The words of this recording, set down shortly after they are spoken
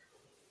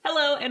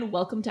Hello and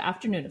welcome to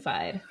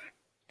Afternoonified,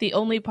 the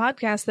only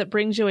podcast that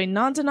brings you a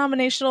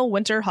non-denominational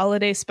winter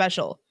holiday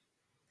special.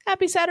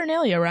 Happy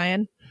Saturnalia,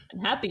 Ryan.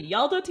 and happy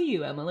Yalda to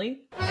you,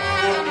 Emily.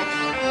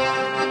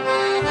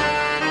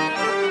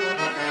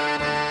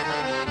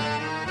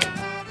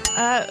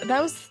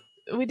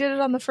 We did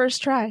it on the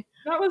first try.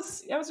 That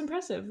was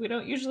impressive. We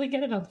don't usually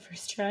get it on the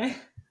first try.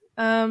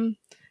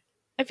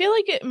 I feel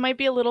like it might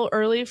be a little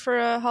early for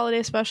a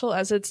holiday special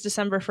as it's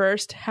December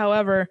 1st.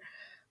 However,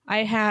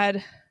 I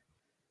had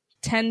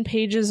 10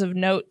 pages of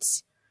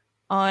notes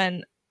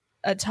on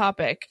a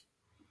topic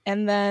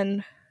and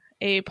then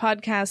a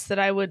podcast that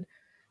I would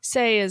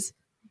say is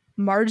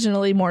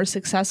marginally more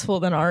successful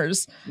than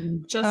ours.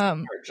 Just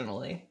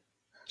marginally.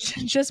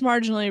 Just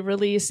marginally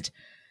released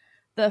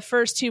the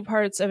first two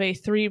parts of a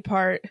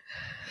 3-part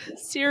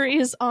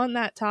series on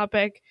that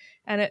topic,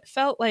 and it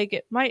felt like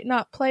it might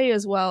not play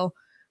as well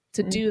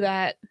to do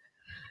that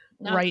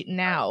right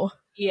now.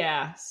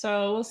 Yeah,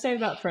 so we'll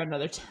save that for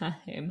another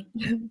time.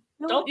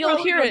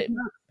 You'll hear it.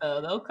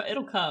 Though.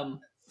 It'll come.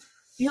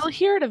 You'll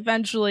hear it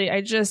eventually.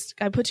 I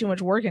put too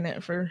much work in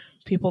it for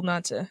people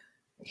not to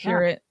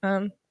hear it.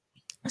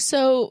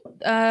 So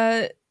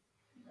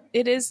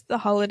it is the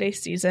holiday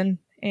season,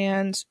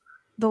 and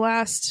the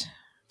last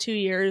 2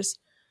 years,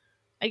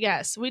 I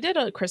guess, we did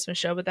a Christmas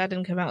show, but that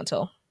didn't come out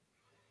until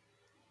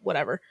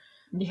whatever.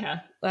 Yeah.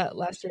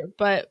 Last year.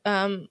 But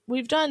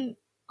we've done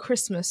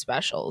Christmas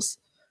specials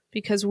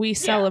because we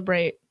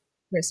celebrate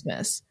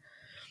Christmas.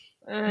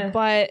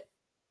 But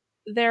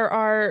there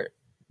are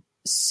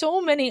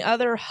so many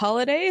other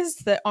holidays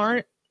that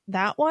aren't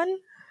that one.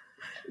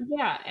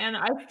 Yeah, and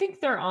I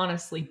think they're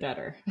honestly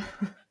better.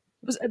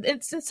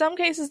 In some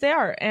cases they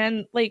are.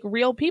 And like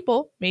real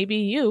people, maybe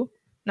you,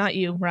 not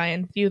you,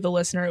 Ryan, you the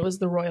listener, it was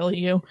the royal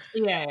you.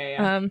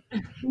 Yeah.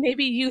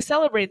 Maybe you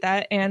celebrate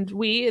that, and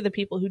we, the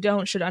people who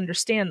don't, should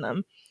understand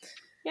them.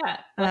 Yeah.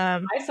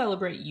 I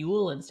celebrate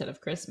Yule instead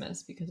of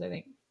Christmas because I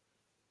think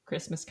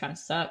Christmas kind of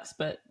sucks,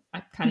 but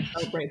I kind of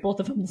celebrate both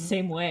of them the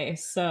same way.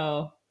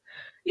 So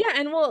yeah,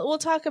 and we'll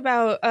talk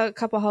about a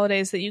couple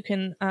holidays that you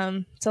can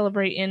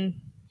celebrate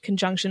in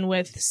conjunction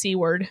with C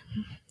word,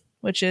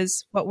 which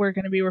is what we're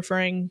going to be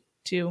referring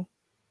to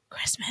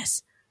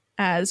Christmas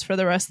as for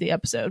the rest of the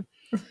episode.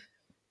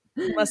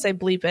 Unless I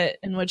bleep it,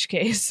 in which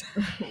case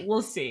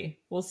we'll see.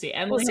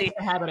 Emily has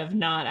the habit of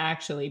not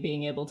actually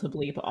being able to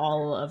bleep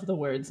all of the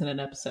words in an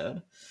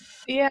episode.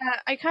 Yeah,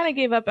 I kind of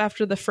gave up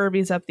after the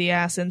Furbies up the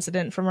ass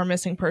incident from our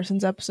missing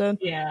persons episode.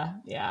 Yeah.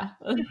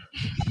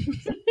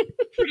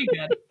 Pretty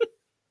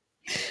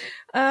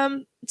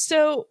good.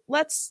 So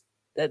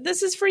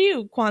this is for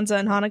you, Kwanzaa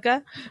and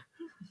Hanukkah.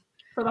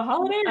 For the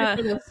holiday or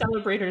for the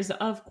celebrators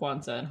of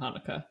Kwanzaa and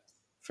Hanukkah?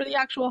 For the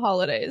actual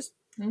holidays.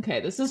 Okay,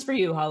 this is for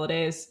you,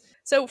 holidays.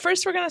 So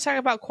first we're going to talk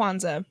about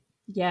Kwanzaa.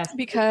 Yes.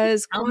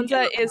 Because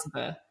Kwanzaa is...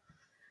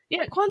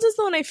 Yeah, Kwanzaa is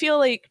the one I feel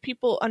like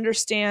people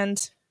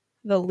understand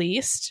the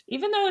least.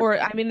 Even though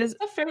it's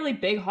a fairly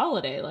big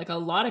holiday. Like, a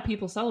lot of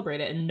people celebrate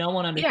it and no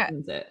one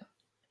understands it.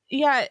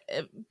 Yeah,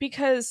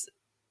 because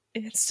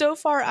it's so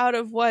far out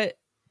of what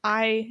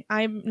I'm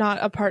not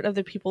a part of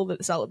the people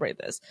that celebrate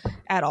this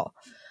at all.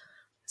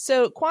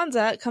 So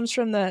Kwanzaa comes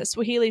from the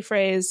Swahili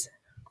phrase,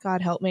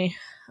 God help me.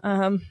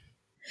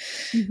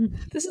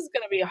 This is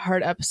going to be a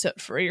hard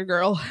episode for your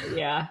girl.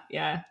 Yeah.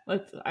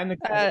 I'm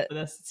excited for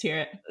this. Let's hear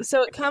it.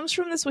 So it comes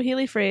from the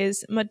Swahili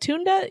phrase,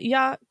 Matunda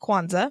ya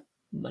Kwanzaa.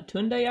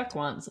 Matunda ya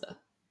Kwanzaa.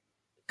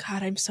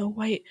 God, I'm so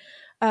white.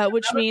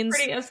 Which means...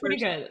 That's pretty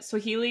good.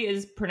 Swahili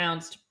is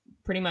pronounced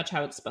pretty much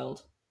how it's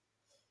spelled.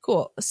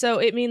 Cool. So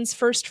it means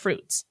first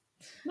fruits.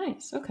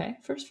 Nice. Okay.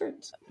 First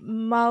fruits.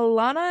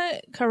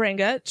 Maulana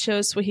Karenga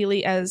chose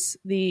Swahili as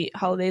the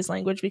holiday's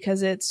language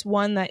because it's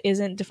one that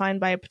isn't defined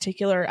by a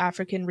particular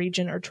African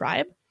region or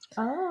tribe.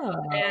 Oh.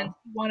 And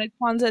wanted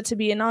Kwanzaa to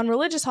be a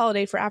non-religious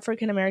holiday for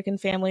African American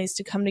families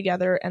to come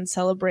together and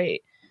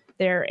celebrate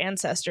their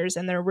ancestors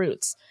and their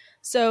roots.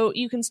 So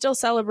you can still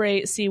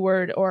celebrate C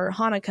word or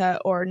Hanukkah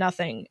or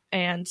nothing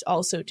and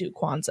also do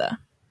Kwanzaa.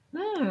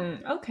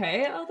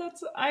 Okay.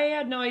 I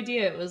had no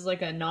idea it was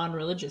like a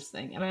non-religious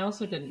thing. And I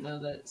also didn't know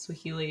that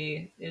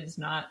Swahili is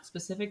not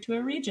specific to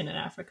a region in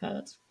Africa.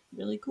 That's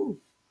really cool.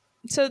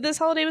 So this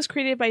holiday was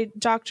created by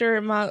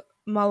Dr.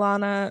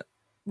 Maulana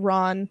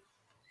Ron,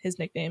 his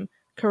nickname,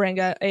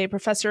 Karenga, a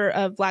professor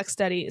of Black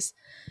Studies.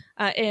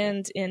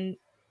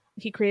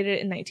 He created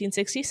it in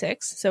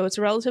 1966. So it's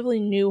a relatively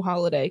new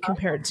holiday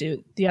compared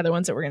to the other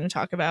ones that we're going to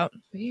talk about.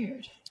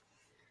 Weird.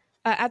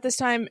 At this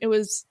time, it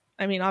was,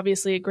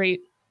 obviously a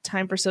great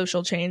time for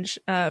social change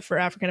for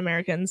African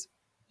Americans.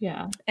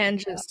 Yeah. And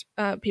just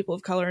people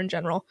of color in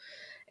general.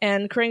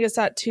 And Karenga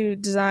sought to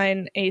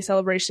design a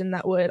celebration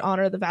that would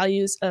honor the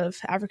values of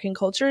African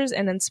cultures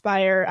and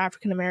inspire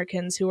African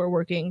Americans who are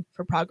working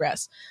for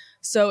progress.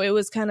 So it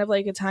was kind of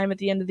like a time at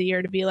the end of the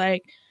year to be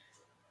like,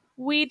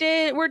 we're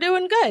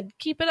doing good,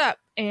 keep it up.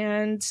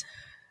 And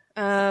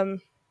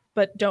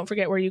but don't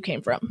forget where you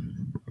came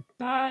from.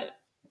 That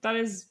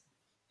is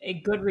a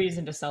good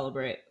reason to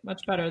celebrate.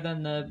 Much better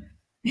than the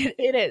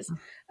It is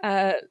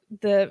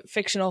the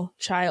fictional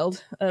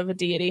child of a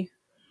deity.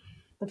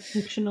 The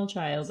fictional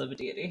child of a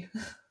deity.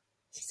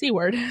 C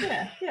word.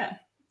 Yeah.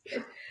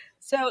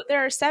 So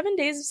there are 7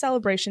 days of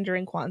celebration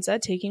during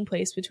Kwanzaa taking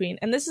place between,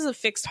 and this is a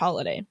fixed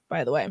holiday,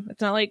 by the way.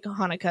 It's not like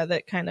Hanukkah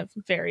that kind of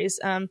varies.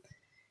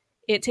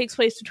 It takes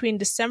place between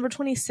December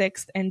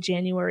 26th and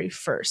January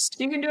 1st.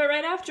 You can do it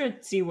right after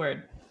C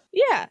word.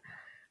 Yeah.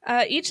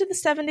 Each of the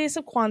 7 days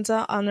of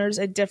Kwanzaa honors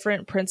a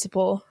different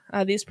principle.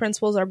 These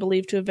principles are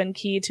believed to have been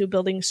key to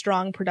building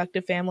strong,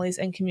 productive families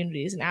and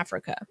communities in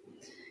Africa.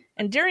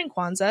 And during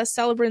Kwanzaa,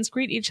 celebrants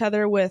greet each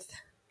other with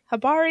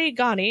Habari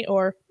Gani,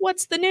 or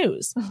what's the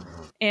news?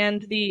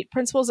 And the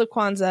principles of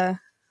Kwanzaa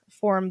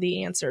form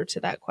the answer to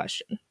that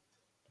question.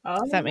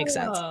 If that makes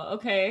sense.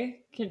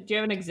 Okay. Do you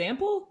have an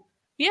example?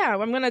 Yeah,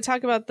 I'm going to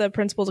talk about the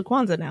principles of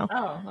Kwanzaa now.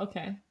 Oh,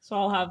 okay. So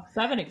I'll have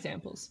 7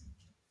 examples.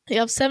 You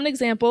have 7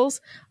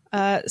 examples,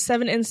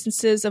 7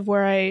 instances of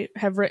where I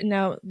have written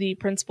out the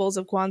principles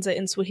of Kwanzaa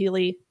in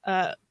Swahili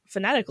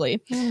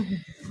phonetically.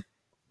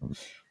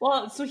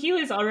 Well,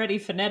 Swahili is already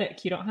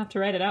phonetic. You don't have to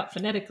write it out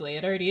phonetically.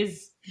 It already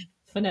is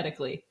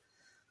phonetically.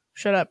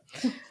 Shut up.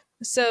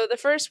 So the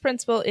first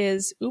principle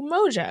is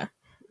umoja,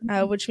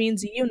 which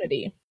means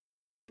unity.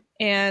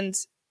 And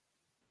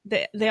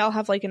they all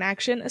have like an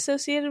action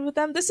associated with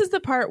them. This is the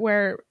part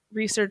where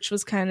research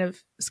was kind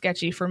of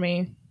sketchy for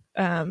me,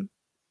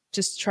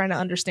 just trying to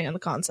understand the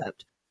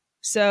concept.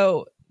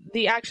 So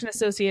the action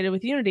associated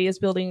with unity is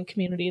building a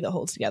community that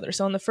holds together.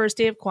 So on the first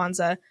day of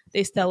Kwanzaa,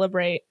 they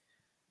celebrate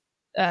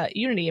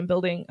unity and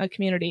building a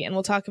community. And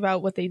we'll talk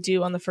about what they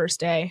do on the first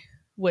day,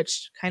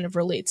 which kind of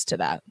relates to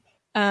that.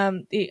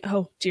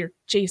 Oh, dear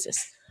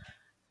Jesus.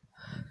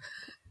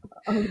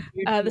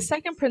 The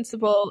second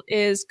principle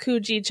is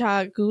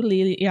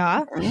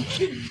Kujichagulia.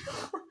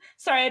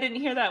 Sorry, I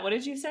didn't hear that. What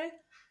did you say?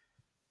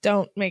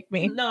 Don't make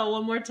me. No,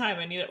 one more time.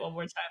 I need it one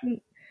more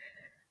time.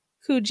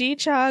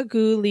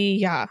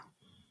 Kujichagulia.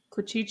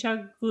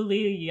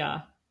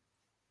 Kujichagulia.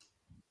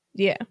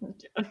 Yeah.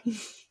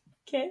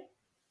 Okay.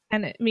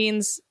 And it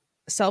means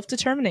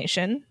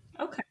self-determination.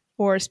 Okay.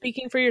 Or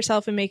speaking for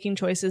yourself and making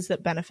choices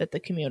that benefit the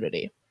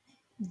community.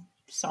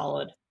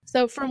 Solid.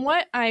 So from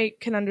what I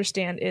can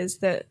understand is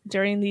that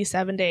during these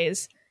 7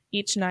 days,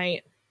 each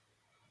night,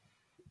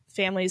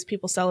 families,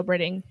 people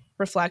celebrating,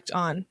 reflect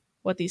on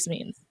what these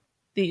mean.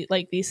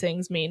 These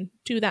things mean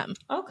to them.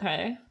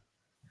 Okay.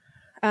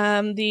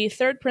 The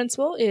third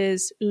principle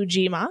is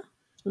ujima.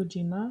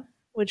 Ujima.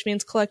 Which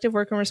means collective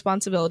work and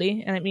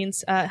responsibility, and it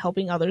means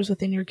helping others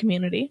within your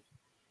community.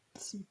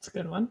 It's a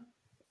good one.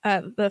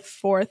 The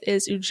fourth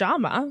is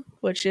ujama,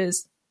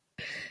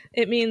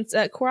 it means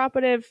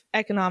cooperative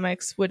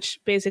economics, which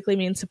basically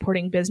means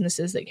supporting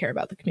businesses that care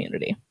about the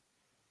community.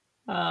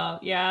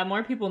 Yeah,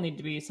 more people need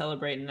to be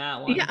celebrating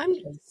that one. Yeah,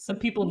 some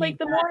people like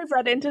the more I've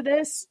read into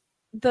this,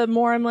 the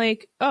more I'm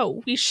like,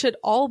 oh, we should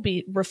all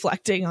be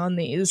reflecting on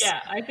these.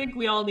 Yeah, I think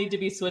we all need to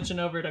be switching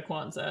over to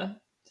Kwanzaa.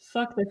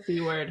 Fuck the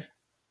C word.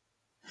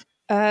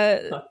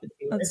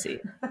 Let's see.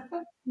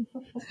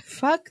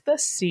 Fuck the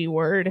C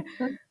word.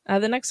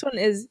 The next one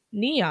is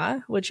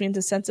Nia, which means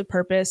a sense of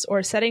purpose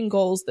or setting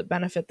goals that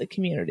benefit the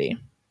community.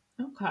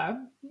 Okay. I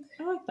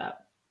like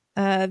that.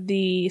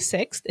 The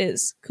sixth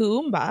is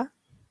Kuumba,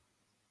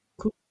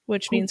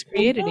 which means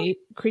creativity.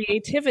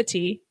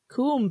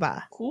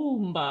 Kuumba.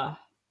 Kuumba.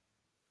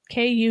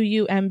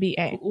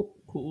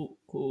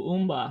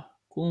 Kuumba.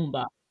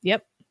 Kuumba.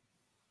 Yep.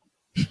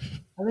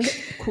 I think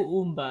it's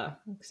Kuumba,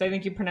 because I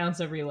think you pronounce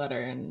every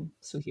letter in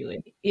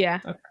Swahili. Yeah,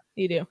 okay.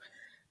 You do.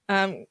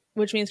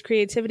 Which means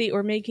creativity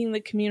or making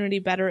the community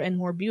better and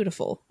more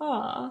beautiful.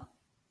 Aw.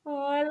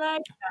 Oh, I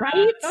like that.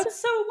 Right? That's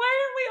so, why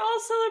aren't we all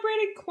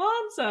celebrating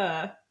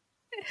Kwanzaa?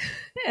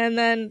 And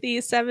then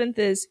the seventh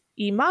is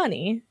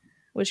Imani,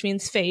 which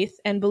means faith,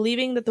 and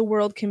believing that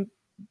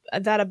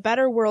that a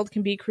better world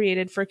can be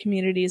created for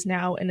communities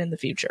now and in the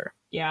future.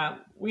 Yeah,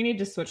 we need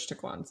to switch to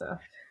Kwanzaa.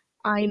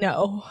 I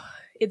know.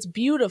 It's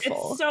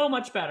beautiful. It's so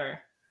much better.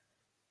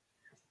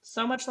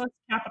 So much less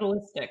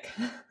capitalistic.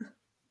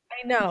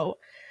 I know.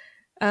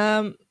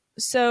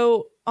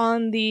 So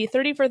on the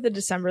 31st of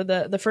December,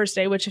 the first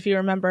day, which if you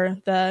remember,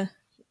 the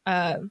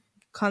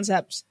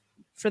concept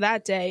for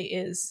that day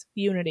is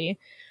unity.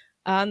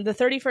 The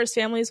 31st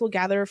families will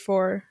gather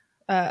for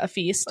a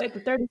feast. Wait,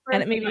 the 31st?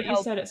 And it may be you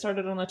said it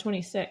started on the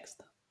 26th.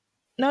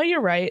 No,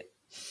 you're right.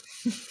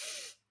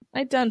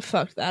 I done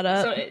fucked that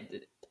up. So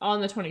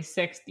on the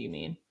 26th, you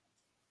mean?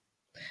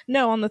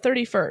 No, on the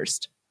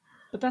 31st.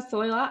 But that's the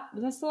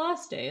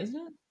last day, isn't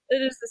it?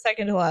 It is the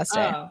second to last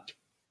day. Oh.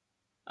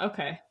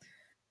 Okay.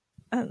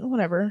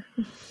 Whatever.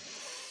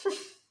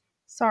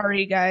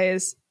 Sorry,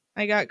 guys.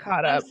 I got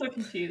caught up. I'm so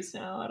confused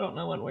now. I don't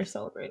know when we're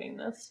celebrating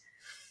this.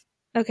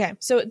 Okay,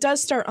 so it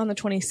does start on the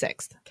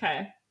 26th.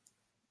 Okay.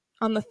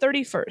 On the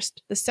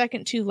 31st, the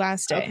second to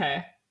last day,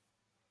 okay,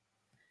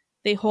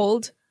 they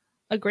hold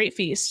a great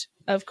feast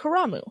of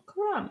Karamu.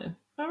 Karamu.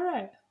 All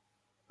right.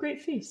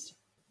 Great feast.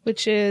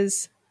 Which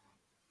is,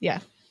 yeah.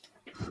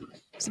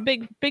 It's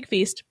a big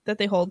feast that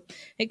they hold.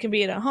 It can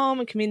be at a home,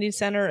 a community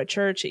center, a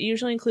church. It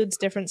usually includes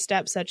different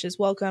steps such as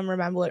welcome,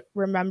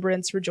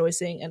 remembrance,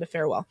 rejoicing, and a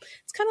farewell.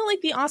 It's kind of like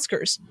the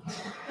Oscars.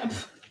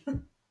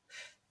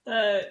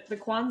 The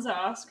Kwanzaa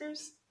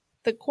Oscars?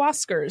 The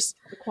Quaskers.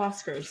 The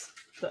Quaskers.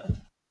 No,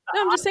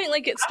 I'm just saying,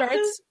 like, it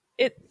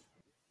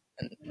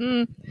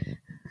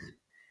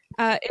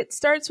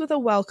starts with a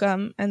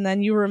welcome, and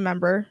then you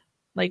remember,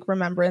 like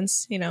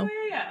remembrance, you know.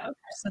 Oh, yeah. Okay.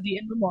 So the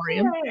in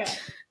memoriam. Yeah.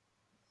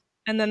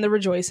 And then the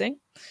rejoicing,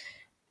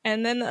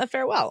 and then a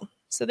farewell.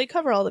 So they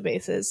cover all the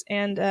bases,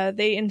 and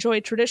they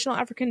enjoy traditional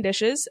African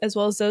dishes, as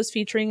well as those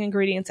featuring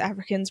ingredients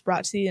Africans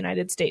brought to the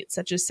United States,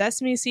 such as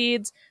sesame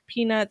seeds,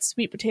 peanuts,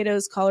 sweet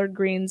potatoes, collard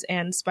greens,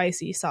 and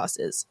spicy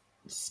sauces.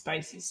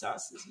 Spicy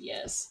sauces,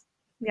 yes.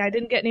 Yeah, I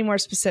didn't get any more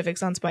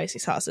specifics on spicy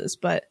sauces,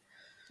 but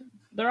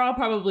they're all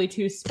probably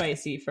too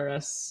spicy for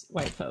us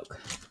white folk.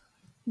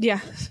 Yeah.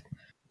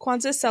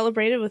 Kwanzaa is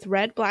celebrated with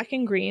red, black,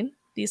 and green.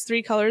 These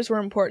three colors were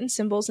important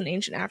symbols in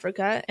ancient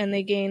Africa, and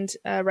they gained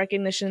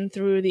recognition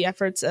through the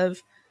efforts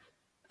of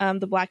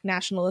the Black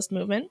nationalist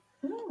movement.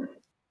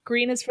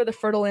 Green is for the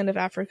fertile land of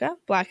Africa,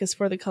 black is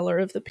for the color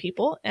of the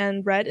people,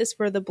 and red is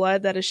for the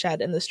blood that is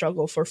shed in the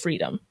struggle for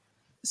freedom.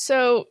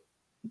 So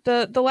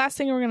the last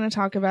thing we're going to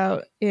talk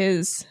about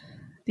is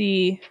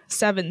the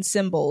 7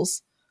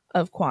 symbols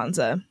of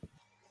Kwanzaa.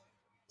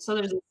 So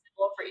there's a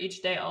symbol for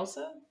each day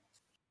also?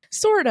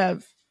 Sort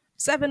of.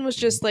 7 was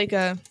just like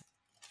a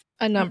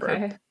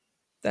number.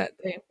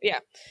 Okay.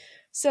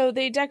 So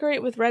they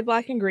decorate with red,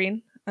 black, and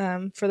green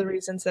for the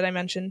reasons that I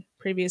mentioned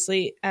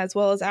previously, as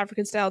well as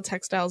African-style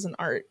textiles and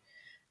art.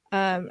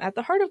 At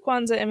the heart of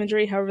Kwanzaa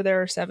imagery, however,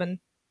 there are 7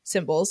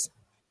 symbols.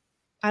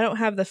 I don't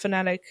have the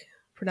phonetic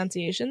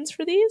pronunciations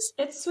for these.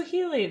 It's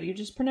Swahili. You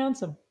just pronounce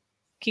them.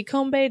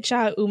 Kikombe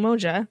cha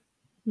Umoja,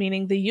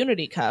 meaning the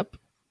unity cup,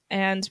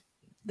 and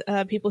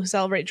people who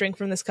celebrate drink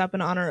from this cup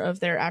in honor of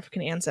their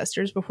African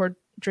ancestors. Before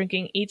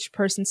drinking, each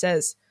person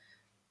says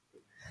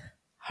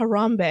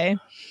Harambe.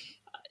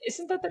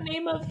 Isn't that the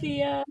name of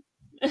the...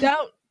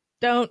 Don't.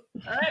 All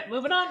right,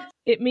 moving on.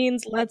 It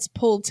means let's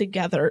pull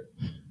together.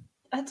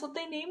 That's what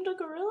they named a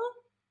gorilla?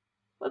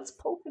 Let's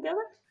pull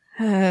together?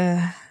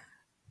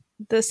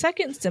 The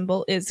second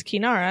symbol is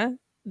Kinara,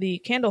 the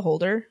candle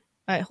holder.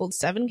 It holds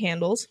 7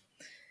 candles,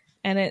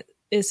 and it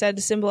is said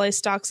to symbolize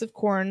stalks of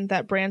corn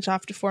that branch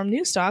off to form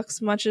new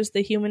stalks, much as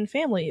the human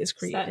family is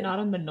created. Is that not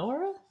a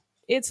menorah?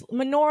 It's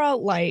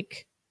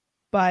menorah-like,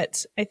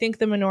 but I think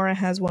the menorah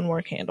has 1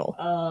 more candle.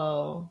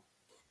 Oh.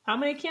 How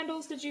many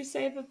candles did you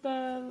say that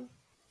the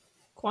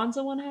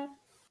Kwanzaa one had?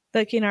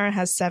 The Kinara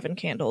has 7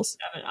 candles.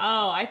 7.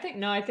 Oh, I think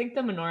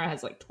the menorah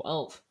has like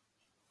 12.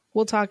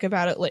 We'll talk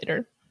about it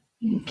later.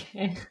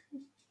 Okay.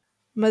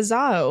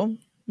 Mazao,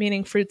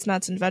 meaning fruits,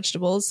 nuts, and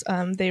vegetables,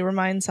 they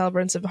remind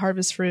celebrants of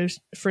harvest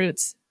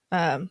fruits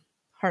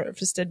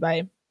harvested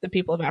by the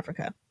people of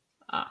Africa.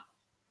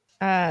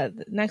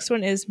 The next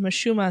one is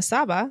Mashuma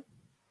Saba,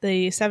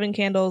 the 7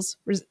 candles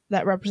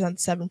that represent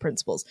 7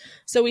 principles.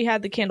 So we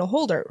had the candle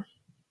holder,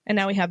 and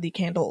now we have the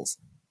candles.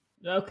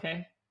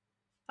 Okay.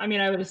 I mean,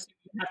 I would assume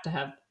you have to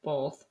have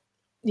both.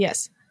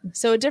 Yes.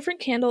 So a different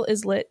candle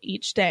is lit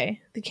each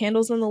day. The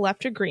candles on the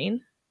left are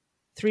green,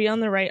 3 on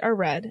the right are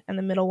red, and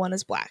the middle one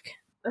is black.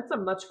 That's a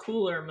much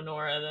cooler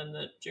menorah than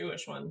the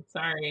Jewish one.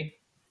 Sorry.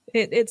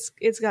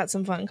 It's got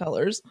some fun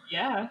colors.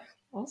 Yeah,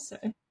 I'll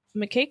say.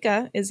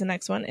 Makeka is the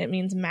next one. It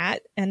means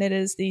mat, and it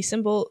is the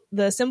symbol.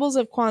 The symbols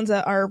of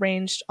Kwanzaa are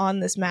arranged on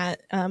this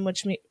mat,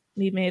 which may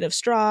be made of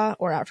straw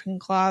or African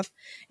cloth.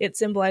 It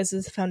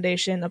symbolizes the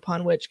foundation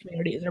upon which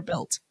communities are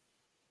built.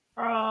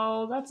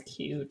 Oh, that's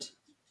cute.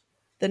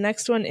 The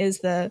next one is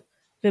the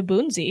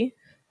vibunzi,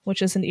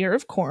 which is an ear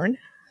of corn.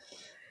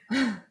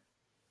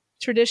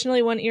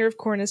 Traditionally, 1 ear of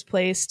corn is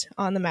placed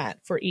on the mat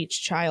for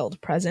each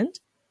child present.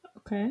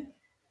 Okay.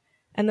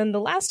 And then the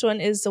last one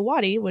is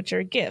zawadi, which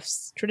are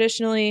gifts.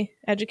 Traditionally,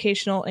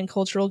 educational and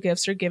cultural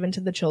gifts are given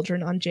to the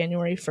children on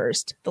January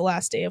 1st, the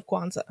last day of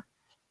Kwanzaa.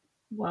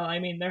 Well, I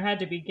mean, there had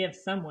to be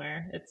gifts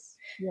somewhere. It's,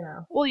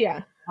 Well,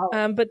 yeah.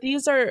 But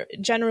these are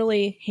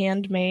generally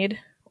handmade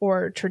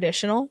or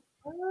traditional.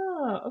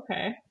 Oh,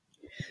 okay.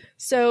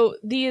 So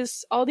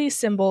all these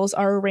symbols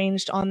are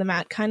arranged on the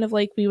mat, kind of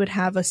like we would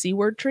have a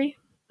C-word tree.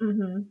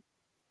 Mm-hmm.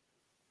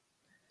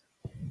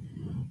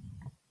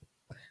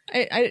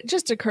 It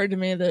just occurred to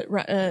me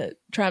that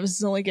Travis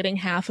is only getting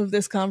half of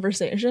this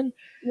conversation.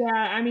 Yeah,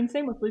 I mean,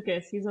 same with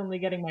Lucas. He's only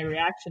getting my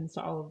reactions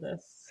to all of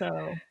this,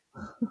 so...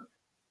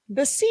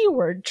 The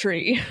C-word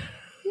tree.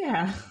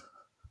 Yeah.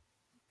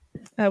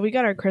 We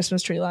got our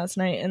Christmas tree last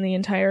night, and the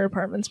entire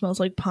apartment smells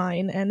like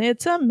pine, and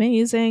it's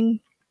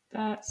amazing.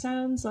 That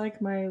sounds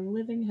like my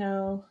living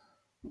hell.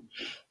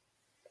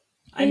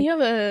 And you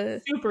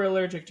have super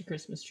allergic to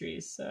Christmas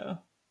trees, so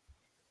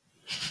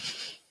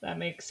that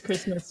makes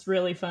Christmas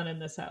really fun in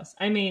this house.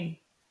 I mean,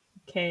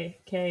 K.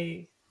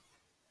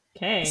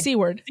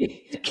 C-word.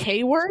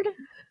 K-word?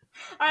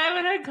 I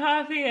haven't had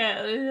coffee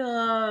yet.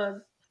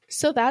 Ugh.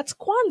 So that's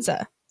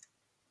Kwanzaa.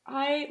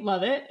 I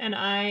love it, and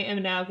I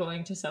am now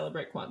going to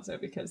celebrate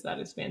Kwanzaa because that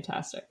is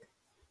fantastic.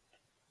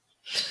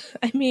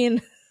 I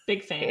mean,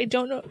 Big fan. I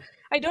don't know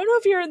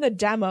if you're in the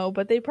demo,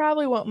 but they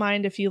probably won't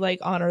mind if you like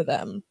honor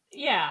them.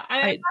 Yeah,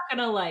 I'm not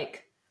gonna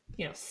like,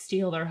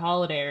 steal their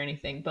holiday or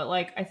anything, but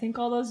like I think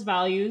all those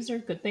values are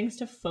good things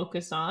to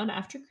focus on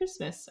after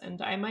Christmas,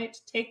 and I might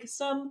take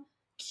some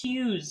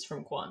cues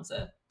from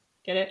Kwanzaa.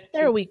 Get it?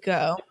 There we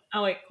go.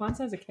 Oh wait,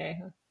 Kwanzaa has a K,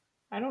 huh?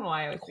 I don't know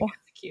why I always think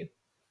it's a Q.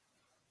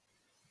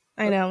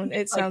 I know,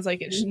 it sounds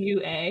like it should.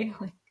 UA,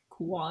 like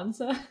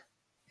Kwanzaa.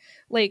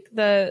 Like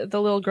the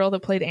little girl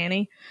that played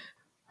Annie.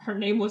 Her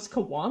name was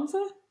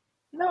Kwanzaa?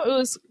 No, it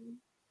was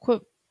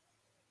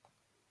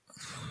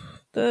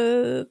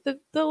the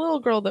little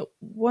girl that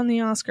won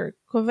the Oscar,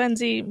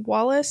 Quincy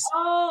Wallace.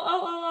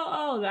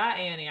 Oh, that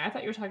Annie. I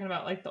thought you were talking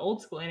about like the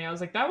old school Annie. I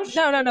was like, that was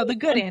no, the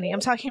good Annie.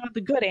 I'm talking about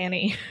the good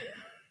Annie.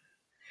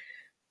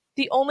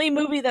 The only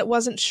movie that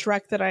wasn't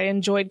Shrek that I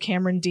enjoyed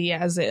Cameron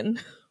Diaz in.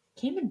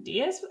 Cameron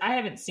Diaz? I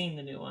haven't seen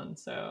the new one,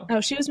 so. Oh,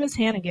 she was Miss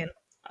Hannigan.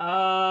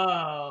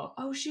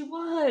 Oh, she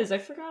was. I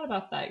forgot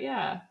about that.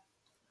 Yeah.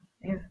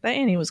 That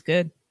Annie was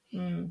good.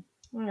 All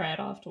right,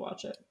 I'll have to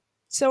watch it.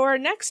 So our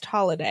next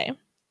holiday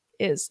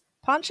is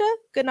Pancha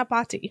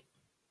Ganapati.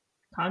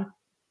 One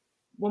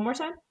more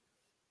time?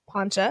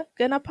 Pancha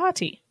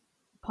Ganapati.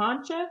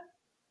 Pancha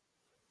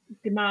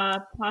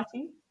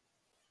Ganapati?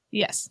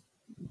 Yes.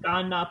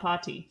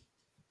 Ganapati.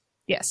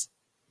 Yes.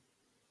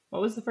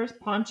 What was the first?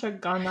 Pancha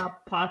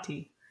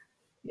Ganapati.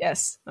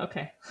 Yes.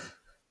 Okay.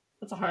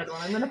 That's a hard one.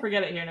 I'm going to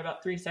forget it here in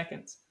about 3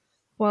 seconds.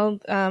 Well,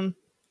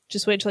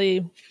 just wait till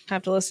you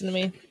have to listen to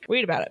me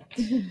read about it.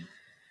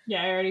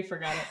 Yeah, I already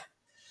forgot it.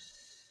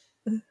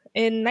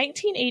 In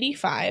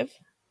 1985,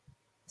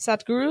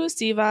 Satguru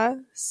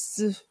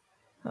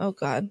Oh,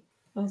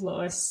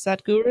 Lord.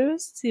 Satguru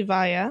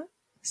Sivaya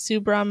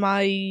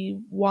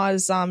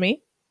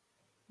Subrahmanyawazami.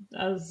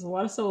 That was a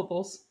lot of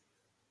syllables.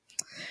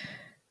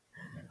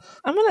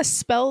 I'm going to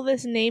spell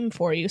this name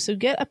for you, so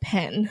get a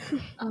pen.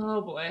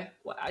 Oh, boy.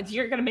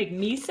 You're going to make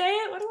me say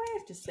it? Why do I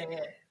have to say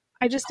it?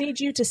 I just need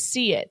you to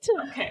see it.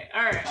 Okay,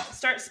 all right.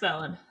 Start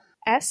spelling.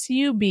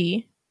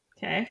 Subra.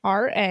 Okay.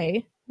 All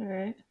right.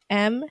 Muni.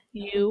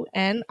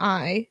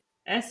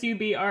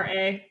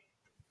 Subra.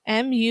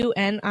 Muniy.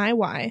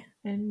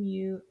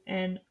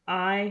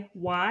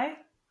 Muniy?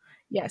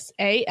 Yes.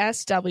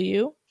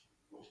 ASW.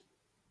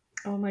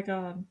 Oh my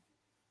god.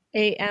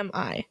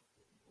 AMI.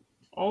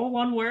 All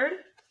one word?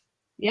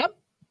 Yep.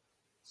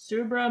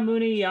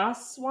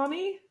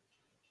 Subramaniaswamy?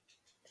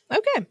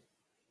 Okay.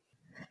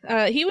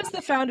 He was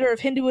the founder of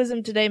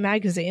Hinduism Today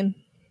magazine.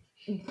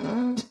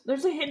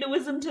 There's a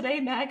Hinduism Today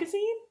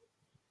magazine?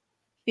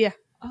 Yeah.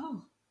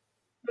 Oh.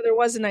 But there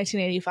was in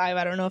 1985.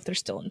 I don't know if they're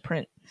still in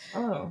print.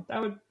 Oh, that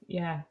would,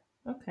 yeah.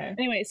 Okay.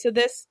 Anyway, so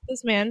this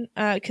man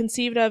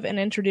conceived of and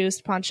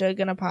introduced Pancha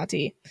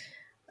Ganapati.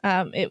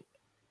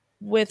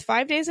 With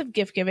 5 days of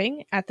gift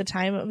giving at the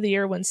time of the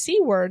year when C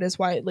Word is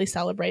widely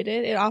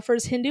celebrated, it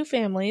offers Hindu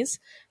families,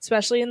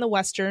 especially in the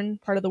western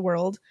part of the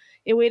world,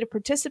 a way to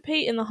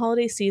participate in the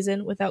holiday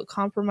season without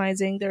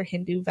compromising their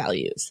Hindu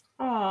values.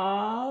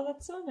 Aw,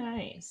 that's so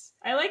nice.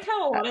 I like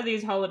how a lot of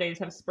these holidays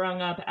have sprung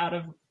up out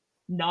of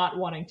not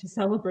wanting to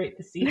celebrate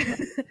the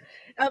season.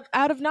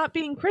 Out of not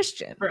being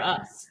Christian. For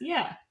us,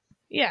 yeah.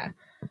 Yeah.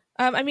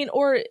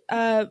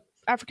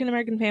 African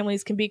American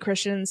families can be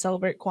Christian and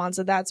celebrate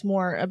Kwanzaa. That's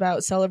more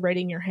about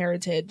celebrating your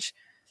heritage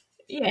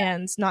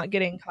and not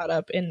getting caught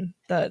up in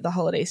the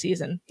holiday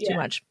season too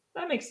much.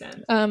 That makes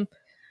sense.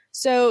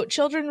 So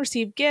children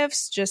receive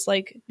gifts just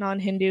like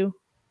non-Hindu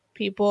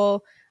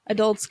people.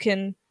 Adults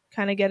can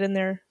kind of get in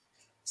their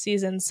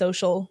season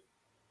social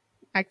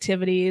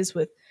activities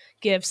with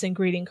gifts and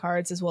greeting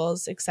cards as well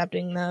as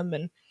accepting them.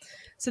 And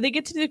so they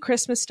get to do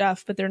Christmas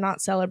stuff, but they're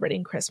not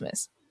celebrating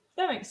Christmas.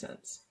 That makes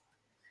sense.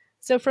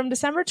 So from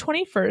December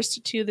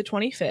 21st to the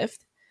 25th,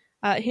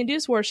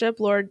 Hindus worship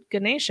Lord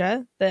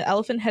Ganesha, the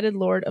elephant-headed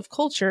lord of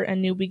culture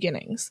and new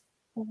beginnings.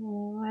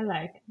 Oh, I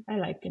like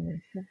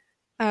Ganesha.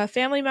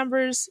 Family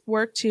members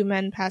work to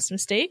mend past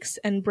mistakes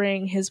and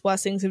bring his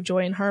blessings of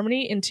joy and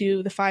harmony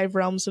into the 5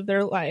 realms of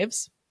their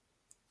lives.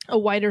 A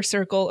wider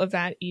circle of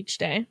that each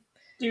day.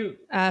 The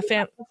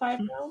 5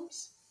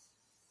 realms?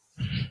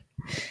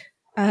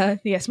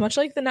 Yes, much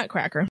like the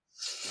Nutcracker.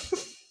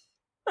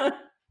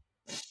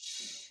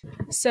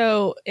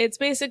 So it's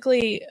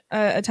basically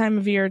a time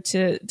of year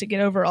to get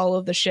over all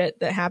of the shit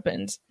that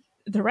happened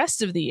the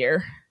rest of the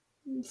year.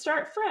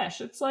 Start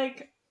fresh. It's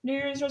like New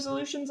Year's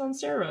resolutions on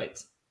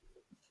steroids.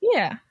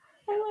 Yeah.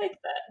 I like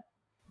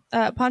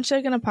that.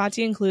 Pancha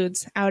Ganapati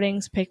includes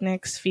outings,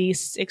 picnics,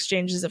 feasts,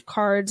 exchanges of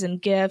cards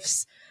and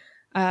gifts.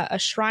 A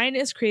shrine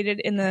is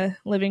created in the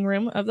living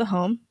room of the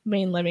home,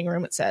 main living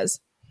room it says,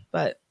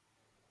 but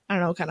I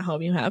don't know what kind of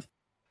home you have,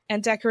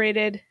 and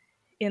decorated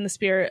in the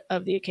spirit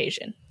of the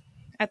occasion.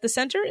 At the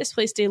center is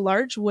placed a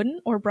large wooden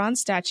or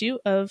bronze statue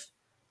of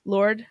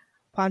Lord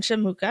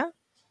Panchamukha,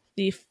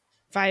 the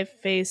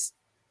 5-faced...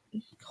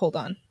 Hold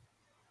on.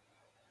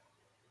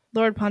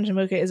 Lord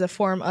Panchamukha is a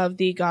form of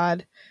the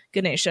god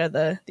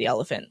Ganesha, the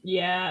elephant.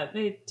 Yeah,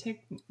 they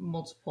take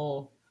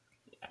multiple...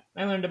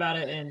 I learned about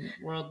it in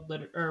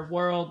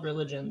world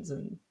religions,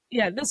 and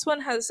Yeah, this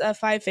one has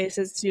 5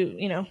 faces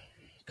to,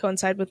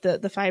 coincide with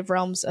the 5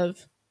 realms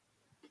of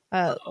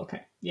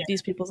Okay. Yeah,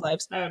 these people's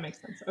lives. that would make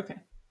sense. Okay.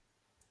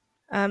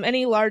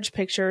 Any large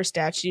picture or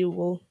statue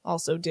will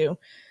also do.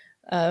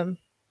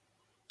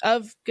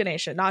 Of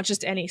Ganesha, not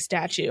just any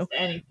statue.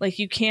 Any Like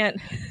you can't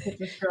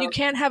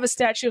picture have a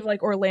statue of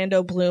like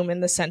Orlando Bloom in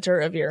the center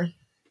of your.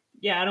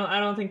 Yeah, I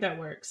don't think that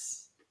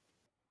works.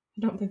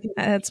 I don't think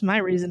That's my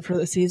reason for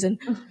the season.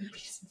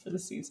 reason for the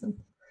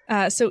season.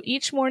 So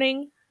each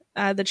morning,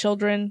 the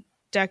children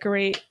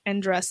decorate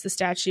and dress the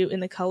statue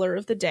in the color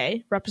of the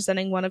day,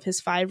 representing one of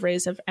his 5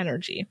 rays of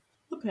energy.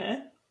 Okay.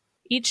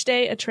 Each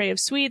day, a tray of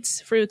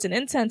sweets, fruits, and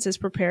incense is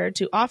prepared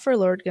to offer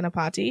Lord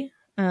Ganapati.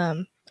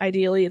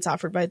 Ideally, it's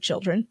offered by the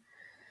children.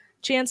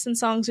 Chants and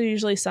songs are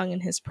usually sung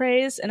in his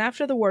praise, and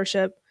after the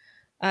worship,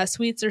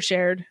 sweets are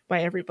shared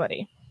by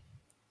everybody.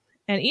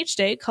 And each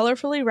day,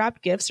 colorfully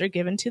wrapped gifts are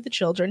given to the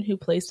children who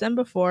place them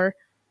before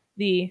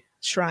the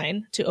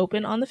shrine to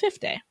open on the 5th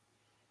day.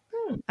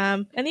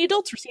 And the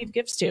adults receive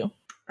gifts too.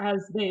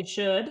 As they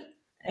should.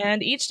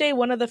 And each day,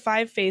 one of the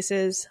 5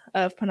 faces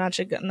of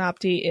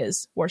Panchaganapati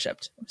is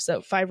worshipped.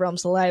 So 5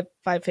 realms alive,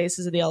 5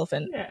 faces of the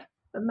elephant. Yeah.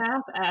 The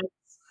math adds.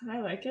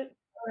 I like it.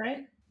 All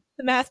right.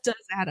 The math does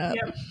add up.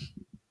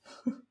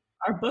 Yep.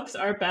 Our books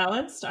are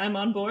balanced. I'm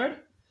on board.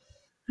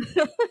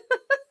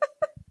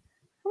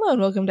 Hello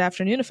and welcome to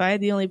Afternoonified,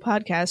 the only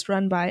podcast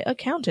run by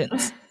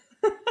accountants.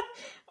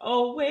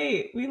 Oh,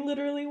 wait. We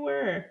literally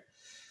were.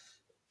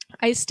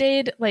 I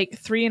stayed like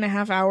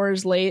 3.5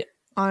 hours late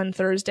on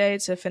Thursday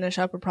to finish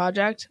up a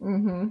project.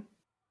 Mm-hmm.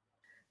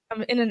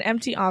 I'm in an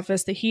empty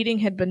office. The heating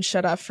had been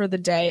shut off for the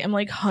day. I'm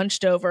like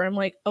hunched over. I'm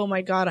like, oh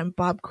my God, I'm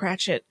Bob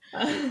Cratchit.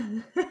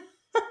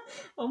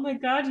 Oh my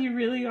God, you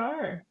really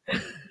are.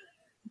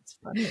 It's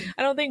funny.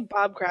 I don't think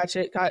Bob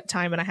Cratchit got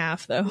time and a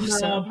half though.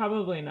 No,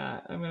 probably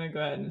not. I'm going to go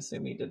ahead and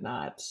assume he did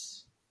not.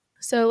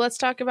 So let's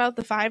talk about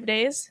the 5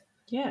 days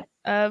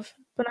of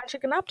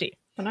Panchaganapati.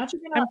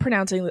 I'm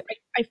pronouncing it.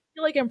 I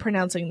feel like I'm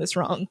pronouncing this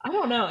wrong. I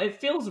don't know. It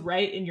feels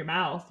right in your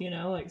mouth,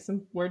 like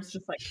some words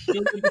just like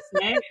feel good to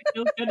say. It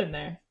feels good in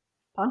there.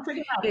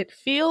 It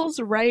feels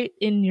right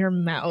in your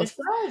mouth.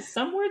 It does.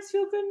 Some words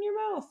feel good in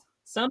your mouth.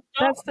 Some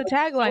That's the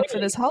tagline for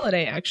this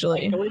holiday,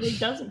 actually. It really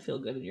doesn't feel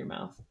good in your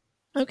mouth.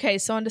 Okay,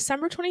 so on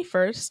December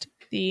 21st,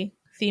 the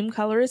theme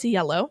color is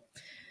yellow.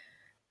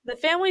 The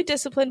family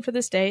discipline for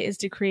this day is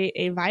to create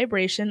a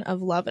vibration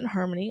of love and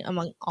harmony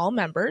among all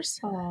members.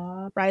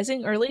 Aww.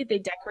 Rising early, they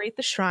decorate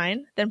the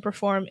shrine, then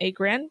perform a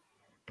grand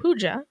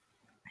puja.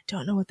 I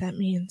don't know what that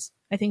means.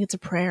 I think it's a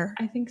prayer.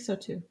 I think so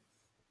too.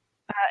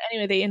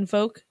 Anyway, they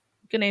invoke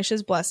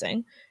Ganesha's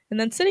blessing, and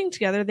then sitting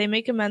together, they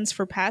make amends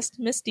for past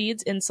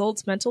misdeeds,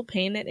 insults, mental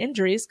pain, and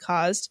injuries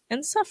caused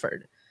and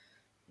suffered.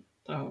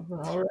 Oh,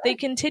 all right. They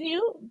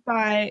conclude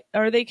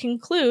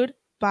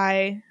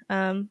by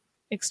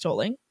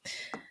extolling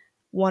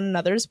one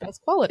another's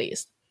best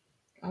qualities.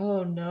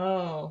 Oh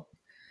no.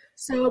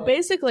 So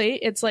basically,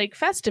 it's like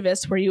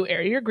Festivus where you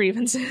air your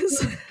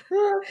grievances.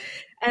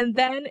 And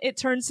then it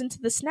turns into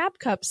the Snap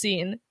Cup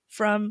scene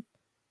from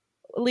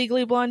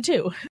Legally Blonde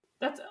 2.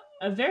 That's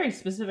a very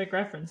specific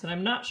reference, and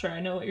I'm not sure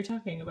I know what you're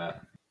talking about.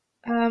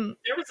 There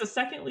was a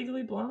second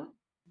Legally Blonde?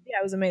 Yeah,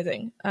 it was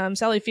amazing.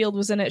 Sally Field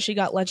was in it. She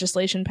got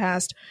legislation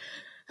passed.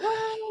 What?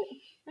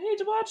 I need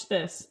to watch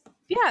this.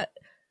 Yeah.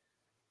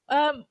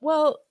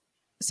 Well,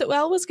 so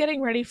Elle was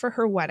getting ready for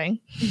her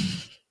wedding.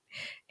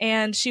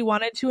 And she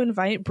wanted to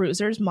invite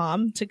Bruiser's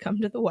mom to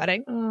come to the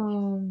wedding.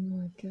 Oh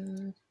my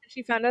God.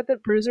 She found out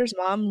that Bruiser's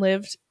mom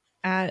lived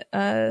at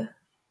a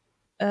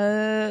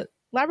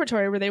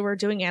laboratory where they were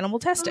doing animal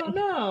testing. Oh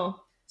no.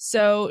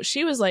 So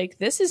she was like,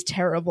 this is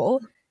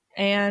terrible,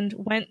 and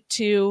went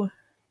to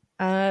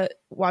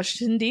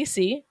Washington,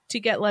 D.C. to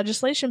get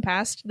legislation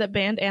passed that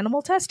banned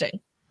animal testing.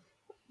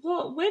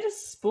 Well, way to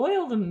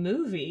spoil the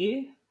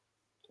movie.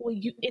 Well,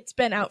 it's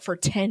been out for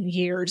 10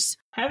 years.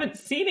 I haven't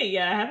seen it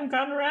yet. I haven't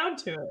gotten around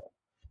to it.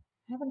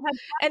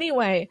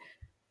 Anyway,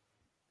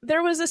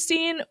 there was a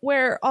scene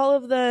where all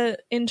of the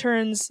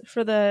interns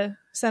for the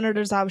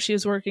senator's office she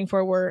was working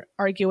for were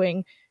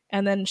arguing,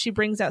 and then she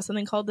brings out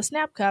something called the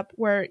Snap Cup,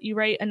 where you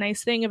write a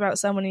nice thing about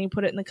someone and you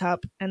put it in the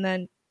cup, and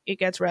then it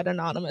gets read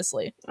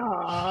anonymously.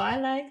 Oh, I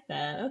like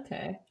that.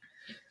 Okay.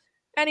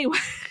 Anyway,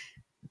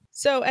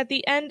 so at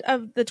the end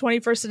of the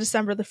 21st of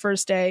December, the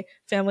first day,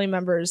 family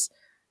members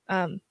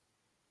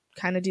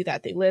kind of do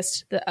that. They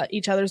list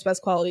each other's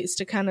best qualities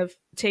to kind of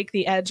take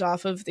the edge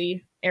off of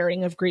the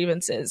airing of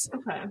grievances.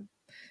 Okay.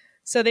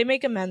 So they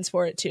make amends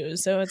for it too.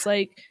 So it's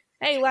like,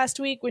 hey, last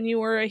week when you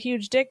were a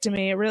huge dick to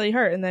me, it really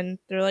hurt. And then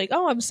they're like,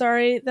 oh, I'm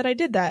sorry that I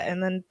did that.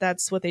 And then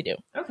that's what they do.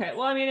 Okay.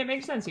 Well, I mean, it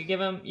makes sense. You give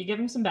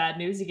them some bad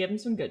news. You give them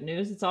some good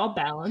news. It's all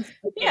balanced.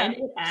 Yeah.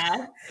 It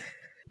adds.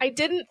 I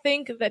didn't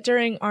think that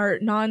during our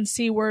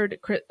non-C word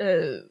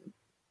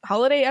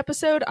holiday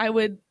episode, I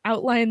would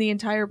outline the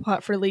entire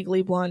plot for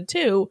Legally Blonde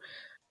 2.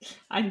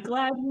 I'm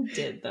glad you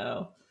did,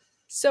 though.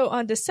 So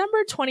on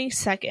December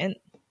 22nd,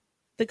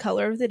 the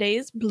color of the day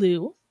is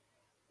blue,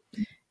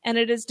 and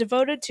it is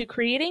devoted to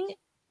creating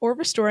or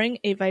restoring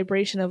a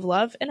vibration of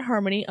love and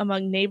harmony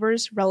among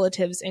neighbors,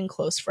 relatives, and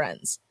close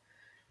friends.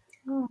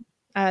 Oh.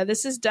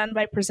 This is done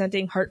by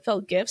presenting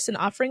heartfelt gifts and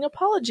offering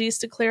apologies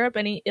to clear up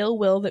any ill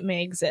will that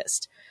may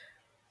exist.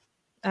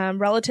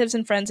 Relatives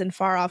and friends in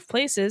far-off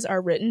places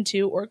are written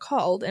to or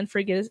called, and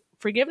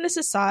forgiveness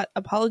is sought,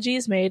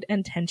 apologies made,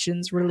 and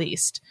tensions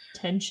released.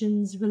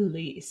 Tensions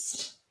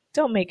released.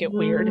 Don't make it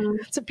weird.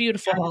 It's a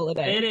beautiful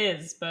holiday. It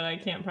is, but I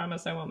can't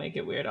promise I won't make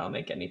it weird. I'll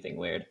make anything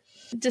weird.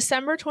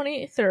 December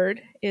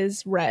 23rd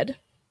is Red,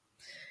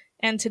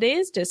 and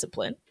today's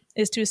discipline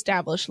is to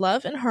establish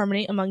love and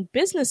harmony among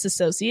business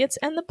associates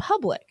and the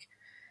public.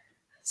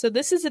 So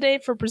this is a day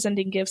for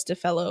presenting gifts to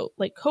fellow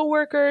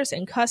coworkers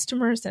and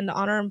customers, and to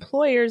honor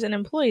employers and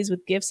employees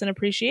with gifts and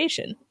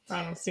appreciation.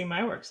 I don't see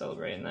my work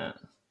celebrating that.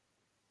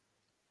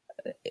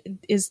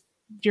 Is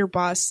your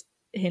boss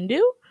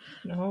Hindu?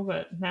 No,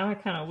 but now I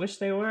kind of wish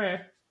they were.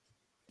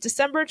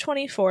 December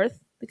 24th,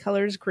 the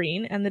color is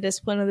green, and the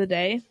discipline of the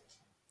day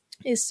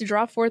is to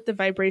draw forth the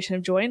vibration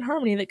of joy and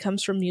harmony that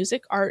comes from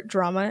music, art,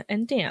 drama,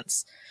 and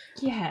dance.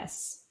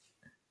 Yes.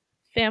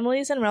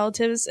 Families and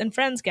relatives and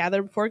friends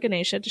gather before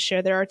Ganesha to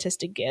share their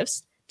artistic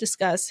gifts,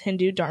 discuss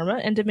Hindu dharma,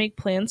 and to make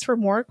plans for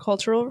more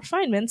cultural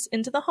refinements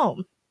into the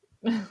home.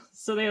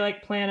 So they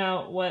plan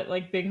out what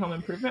big home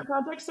improvement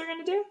projects they're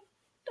going to do?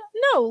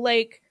 No,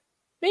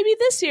 maybe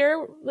this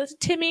year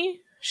Timmy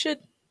should.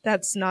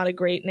 That's not a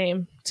great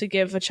name to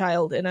give a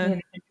child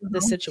in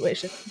this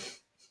situation.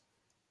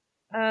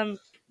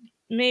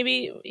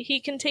 Maybe he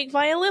can take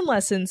violin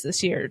lessons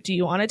this year. Do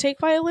you want to take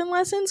violin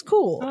lessons?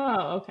 Cool.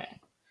 Oh, okay.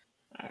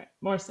 All right.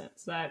 More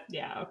sense. Okay.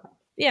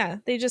 Yeah,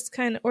 they just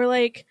kind of, or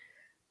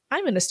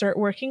I'm going to start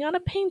working on a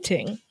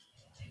painting.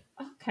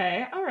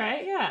 Okay. All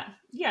right. Yeah.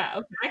 Yeah.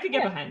 Okay. I could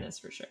get behind this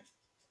for sure.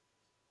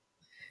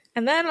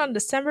 And then on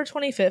December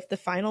 25th, the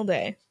final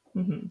day,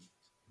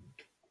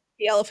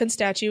 the elephant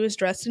statue is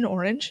dressed in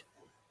orange.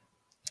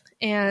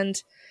 And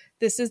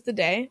this is the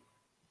day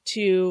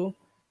to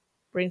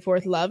bring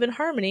forth love and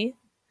harmony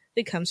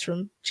that comes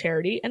from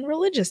charity and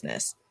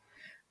religiousness.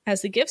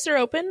 As the gifts are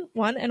open,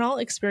 one and all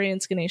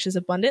experience Ganesha's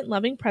abundant,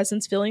 loving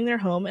presence filling their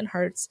home and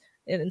hearts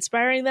and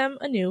inspiring them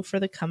anew for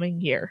the coming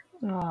year.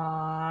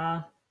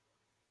 Aww.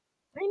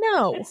 I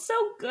know. It's so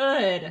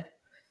good.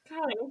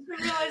 God, I didn't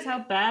realize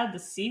how bad the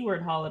C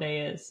word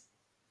holiday is.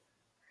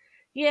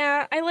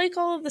 Yeah, I like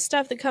all of the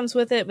stuff that comes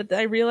with it, but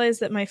I realize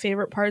that my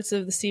favorite parts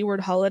of the C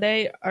word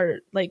holiday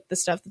are the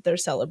stuff that they're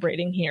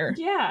celebrating here.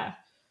 Yeah.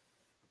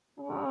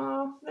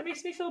 Aww, that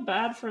makes me feel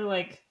bad for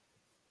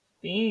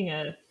being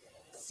a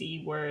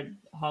C word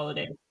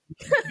holiday.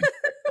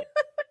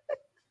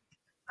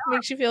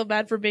 Makes you feel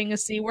bad for being a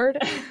C word?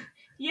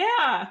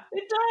 Yeah,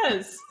 it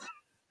does.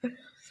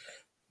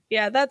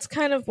 Yeah, that's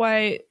kind of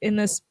why in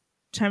this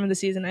time of the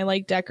season I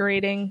like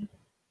decorating,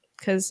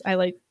 because I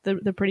like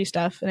the pretty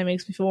stuff and it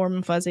makes me feel warm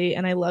and fuzzy,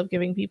 and I love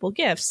giving people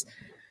gifts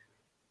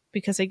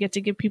because I get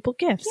to give people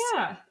gifts.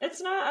 Yeah,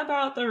 it's not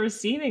about the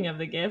receiving of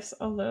the gifts,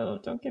 although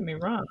don't get me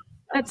wrong.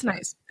 That's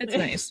nice. It's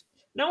nice.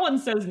 No one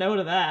says no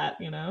to that,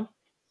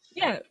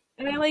 Yeah,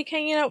 and I like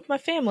hanging out with my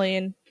family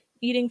and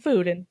eating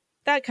food and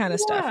that kind of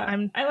stuff.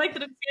 I like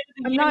that it's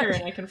the end of the year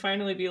and I can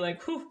finally be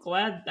whew,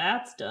 glad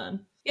that's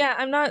done. Yeah,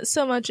 I'm not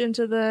so much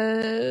into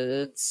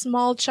the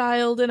small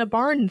child in a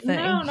barn thing.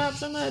 No, not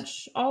so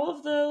much. All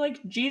of the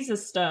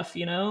Jesus stuff,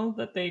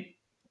 that they.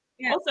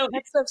 Yeah, also,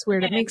 that stuff's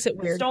weird. It makes it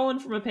weird. Stolen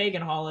from a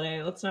pagan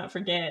holiday. Let's not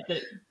forget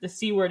that the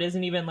C word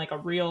isn't even a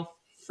real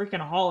freaking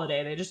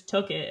holiday. They just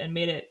took it and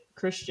made it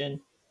Christian.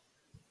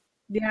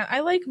 Yeah, I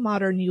like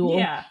modern Yule.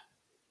 Yeah,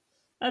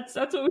 that's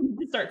what we need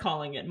to start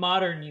calling it.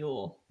 Modern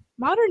Yule.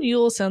 Modern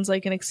Yule sounds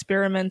like an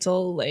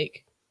experimental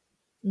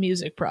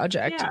music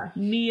project. Yeah,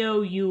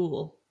 Neo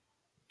Yule.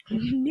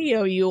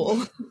 Neo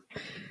Yule.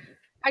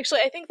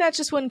 Actually, I think that's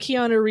just when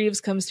Keanu Reeves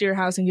comes to your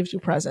house and gives you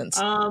presents.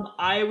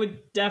 I would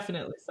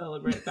definitely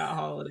celebrate that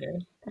holiday.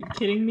 Are you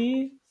kidding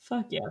me?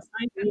 Fuck yes.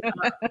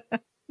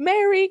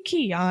 Merry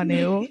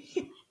Keanu.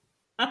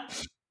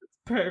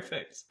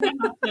 Perfect. I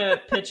have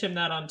to pitch him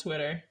that on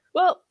Twitter.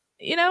 Well,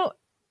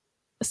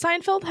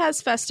 Seinfeld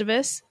has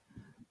Festivus.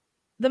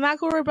 The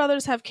McElroy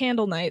brothers have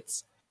candle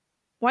nights.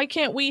 Why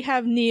can't we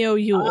have Neo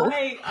Yule?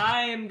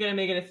 I am going to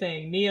make it a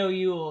thing. Neo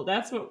Yule.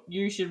 That's what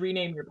you should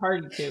rename your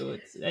party to.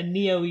 It's a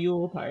Neo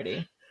Yule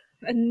party.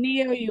 A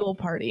Neo Yule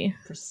party.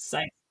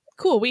 Precise.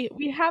 Cool.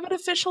 We have an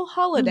official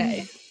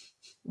holiday.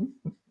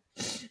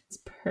 It's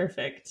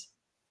perfect.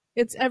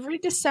 It's every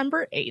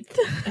December 8th.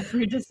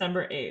 Every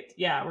December 8th.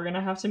 Yeah, we're going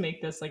to have to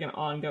make this an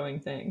ongoing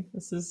thing.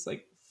 This is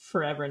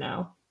forever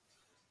now.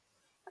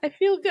 I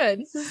feel good.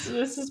 This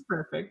is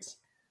perfect.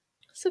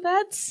 So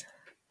that's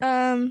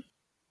Pancha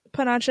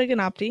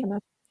Ganapati,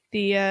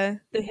 the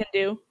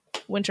Hindu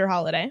winter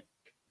holiday.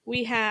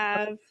 We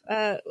have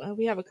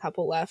a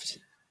couple left.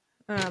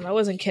 I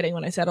wasn't kidding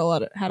when I said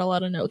had a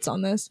lot of notes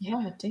on this.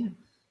 Yeah,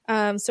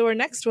 damn. So our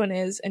next one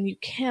is, and you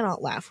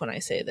cannot laugh when I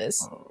say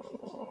this,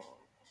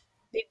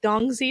 the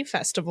Dongzi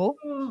Festival,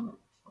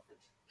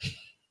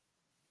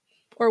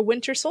 or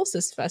Winter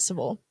Solstice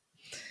Festival.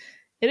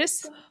 It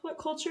is. What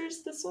culture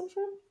is this one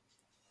from?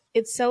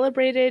 It's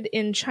celebrated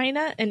in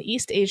China and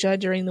East Asia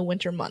during the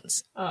winter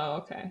months. Oh,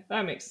 okay.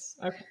 That makes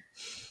okay.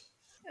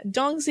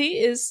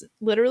 Dongzi is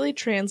literally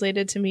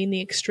translated to mean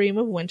the extreme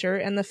of winter,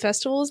 and the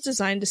festival is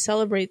designed to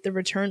celebrate the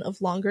return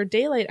of longer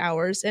daylight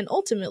hours and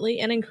ultimately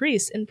an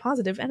increase in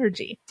positive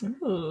energy.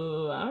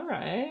 Ooh, all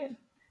right.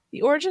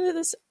 The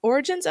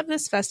origins of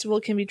this festival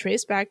can be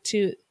traced back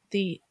to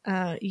the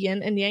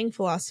yin and yang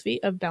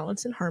philosophy of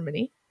balance and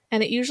harmony,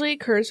 and it usually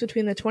occurs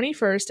between the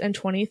 21st and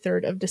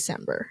 23rd of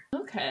December.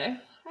 Okay,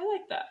 I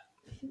like that.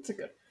 That's a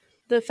good.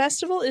 The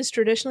festival is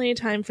traditionally a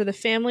time for the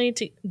family,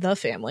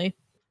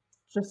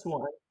 Just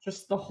one,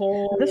 just the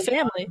whole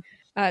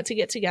to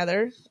get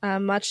together,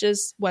 much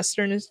as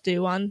Westerners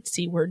do on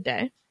C-Word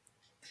Day.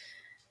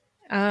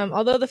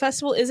 Although the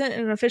festival isn't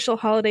an official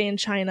holiday in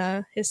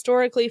China,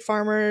 historically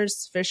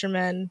farmers,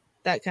 fishermen,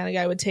 that kind of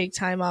guy would take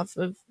time off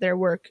of their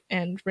work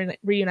and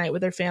reunite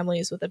with their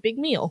families with a big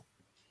meal.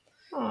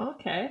 Oh,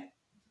 okay.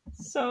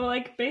 So,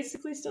 like,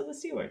 basically still the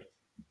C word.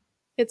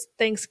 It's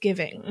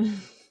Thanksgiving.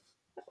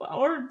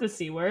 Or the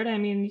C word. I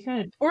mean, you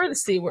kind of... Or the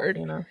C word.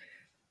 You know.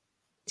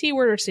 T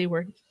word or C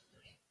word.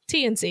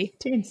 T and C.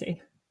 T and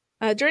C.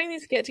 During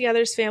these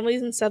get-togethers,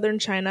 families in southern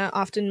China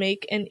often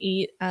make and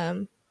eat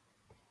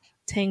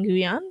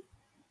tangyuan,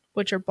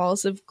 which are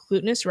balls of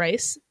glutinous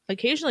rice,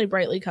 occasionally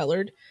brightly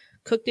colored,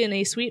 cooked in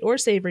a sweet or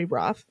savory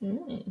broth.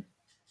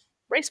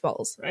 Rice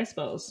balls. Rice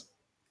balls.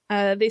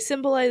 They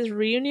symbolize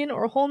reunion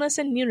or wholeness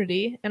and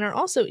unity, and are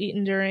also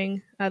eaten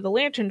during the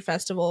Lantern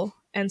Festival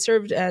and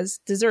served as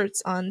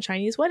desserts on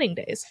Chinese wedding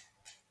days.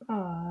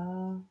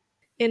 Aww.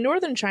 In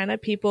northern China,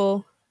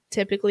 people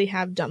typically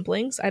have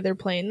dumplings, either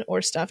plain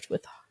or stuffed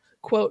with,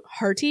 quote,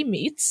 hearty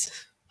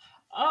meats.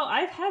 Oh,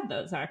 I've had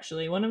those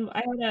actually.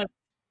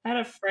 I had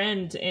a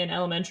friend in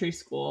elementary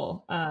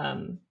school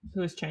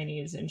who was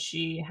Chinese, and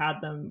she had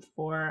them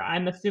for,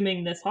 I'm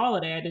assuming, this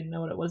holiday. I didn't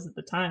know what it was at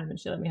the time, and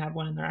she let me have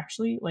one, and they're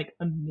actually like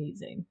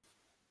amazing.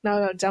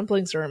 No,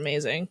 dumplings are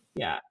amazing.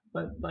 Yeah,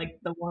 but like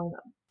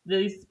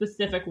these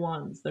specific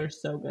ones, they're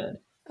so good.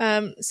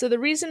 So the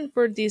reason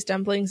for these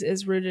dumplings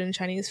is rooted in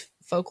Chinese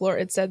folklore.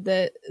 It said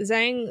that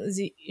Zhang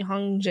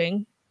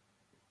Zihongjing.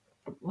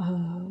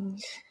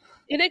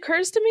 It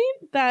occurs to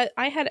me that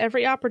I had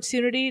every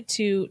opportunity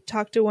to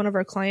talk to one of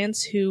our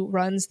clients who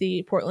runs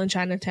the Portland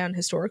Chinatown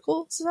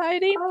Historical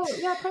Society. Oh,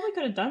 yeah, I probably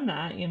could have done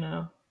that, you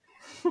know.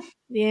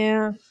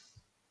 Yeah.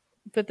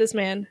 But this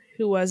man,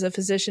 who was a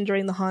physician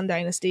during the Han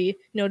Dynasty,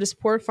 noticed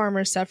poor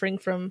farmers suffering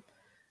from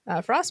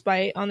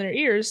frostbite on their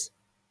ears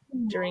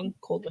during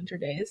cold winter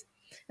days.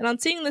 And on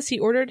seeing this, he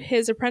ordered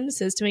his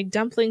apprentices to make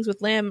dumplings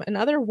with lamb and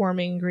other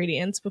warming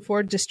ingredients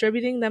before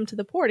distributing them to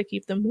the poor to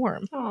keep them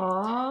warm.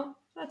 Aww,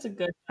 that's a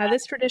good...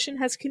 This tradition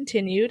has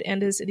continued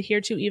and is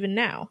adhered to even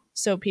now,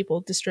 so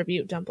people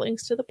distribute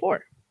dumplings to the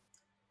poor.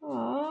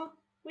 Aww,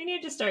 we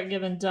need to start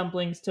giving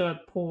dumplings to a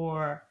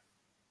poor.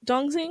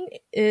 Dongzi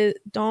is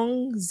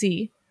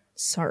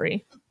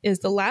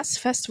the last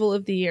festival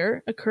of the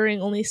year,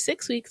 occurring only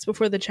 6 weeks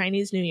before the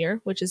Chinese New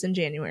Year, which is in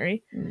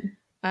January.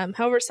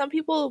 However, some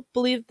people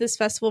believe this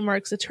festival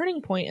marks a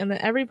turning point and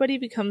that everybody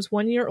becomes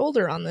 1 year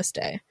older on this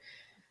day.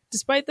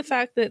 Despite the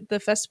fact that the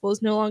festival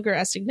is no longer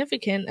as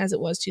significant as it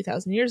was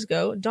 2,000 years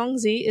ago,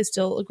 Dongzi is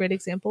still a great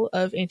example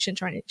of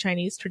ancient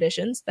Chinese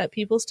traditions that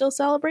people still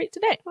celebrate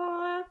today.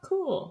 Aw,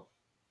 cool.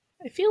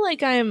 I feel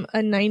like I'm a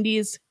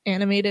 90s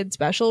animated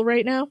special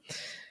right now.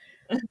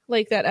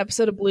 Like that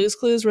episode of Blue's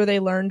Clues where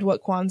they learned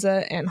what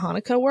Kwanzaa and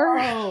Hanukkah were.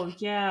 Oh,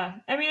 yeah.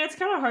 I mean, it's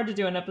kind of hard to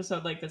do an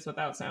episode like this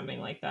without sounding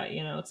like that,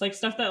 you know? It's like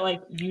stuff that, like,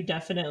 you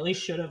definitely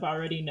should have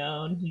already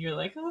known. You're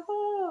like,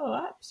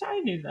 oh, I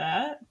knew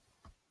that.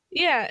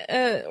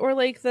 Yeah, or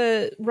like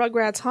the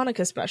Rugrats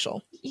Hanukkah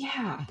special.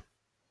 Yeah.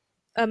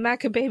 A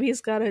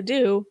Maccababy's gotta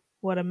do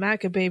what a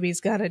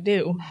Maccababy's gotta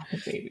do.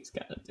 Maccababy's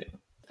gotta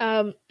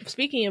do.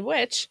 Speaking of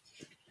which,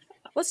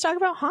 let's talk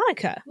about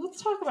Hanukkah.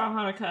 Let's talk about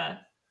Hanukkah.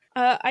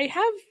 I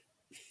have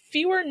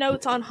fewer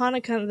notes on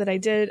Hanukkah than I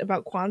did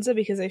about Kwanzaa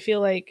because I feel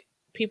like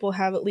people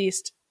have at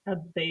least a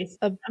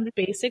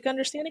basic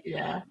understanding.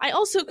 Yeah. I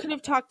also could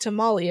have talked to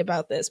Molly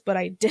about this, but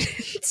I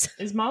didn't.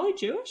 Is Molly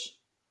Jewish?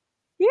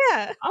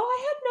 Yeah. Oh,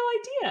 I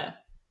had no idea.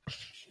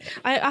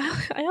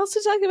 I also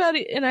talk about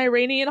an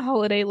Iranian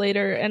holiday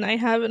later, and I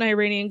have an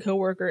Iranian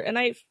coworker, and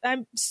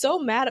I'm so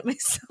mad at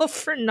myself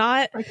for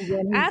not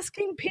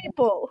asking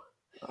people.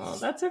 Oh,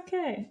 that's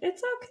okay.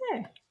 It's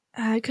okay.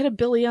 I could have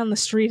Billy on the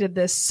Street at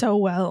this so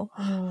well.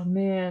 Oh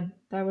man,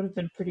 that would have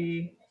been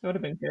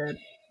good.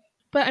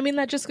 But I mean,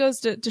 that just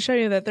goes to show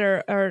you that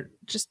there are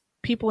just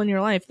people in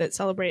your life that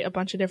celebrate a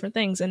bunch of different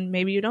things, and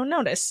maybe you don't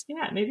notice.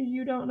 Yeah, maybe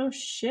you don't know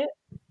shit.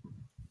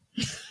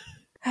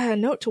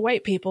 Note to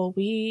white people,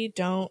 we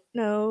don't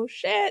know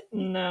shit.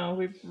 No,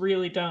 we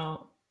really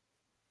don't.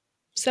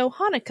 So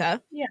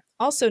Hanukkah,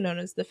 also known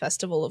as the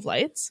Festival of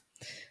Lights,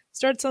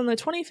 starts on the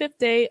 25th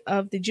day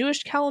of the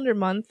Jewish calendar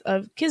month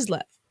of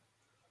Kislev.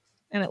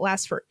 And it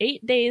lasts for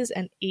 8 days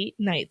and 8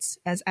 nights,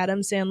 as Adam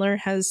Sandler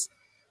has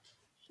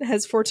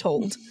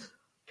foretold.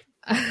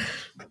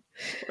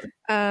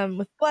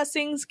 With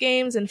blessings,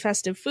 games, and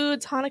festive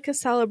foods, Hanukkah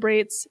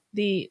celebrates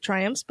the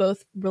triumphs,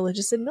 both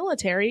religious and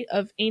military,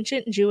 of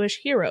ancient Jewish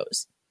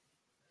heroes.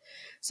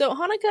 So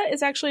Hanukkah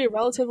is actually a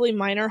relatively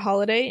minor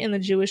holiday in the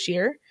Jewish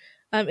year.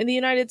 In the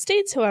United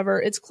States,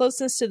 however, its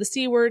closeness to the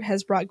C word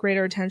has brought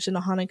greater attention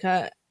to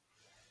Hanukkah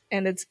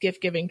and its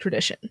gift-giving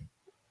tradition.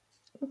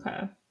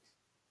 Okay.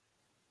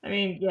 I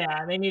mean,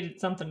 yeah, they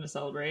needed something to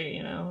celebrate,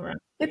 Right?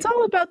 It's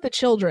all about the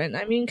children.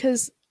 I mean,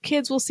 because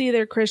kids will see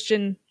their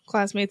Christian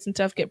classmates and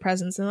stuff get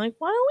presents and like,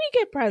 why don't we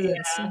get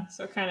presents? Yeah,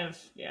 so kind of,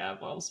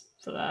 evolves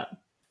for that.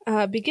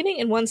 Beginning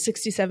in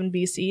 167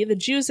 BC, the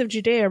Jews of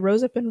Judea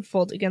rose up in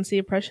revolt against the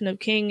oppression of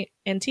King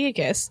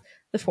Antiochus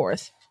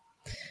IV.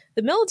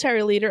 The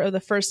military leader of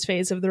the first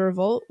phase of the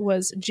revolt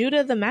was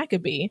Judah the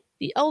Maccabee,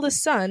 the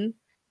eldest son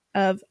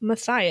of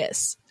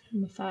Matthias.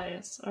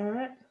 Matthias, all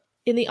right.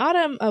 In the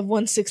autumn of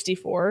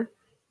 164,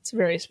 it's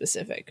very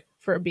specific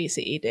for a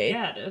BCE date.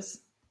 Yeah, it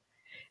is.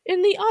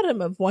 In the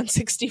autumn of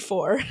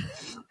 164,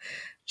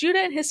 Judah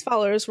and his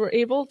followers were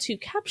able to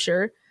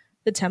capture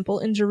the temple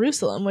in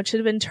Jerusalem, which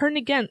had been turned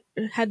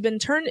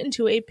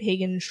into a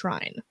pagan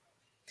shrine.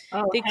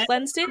 Oh, they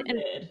cleansed it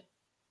and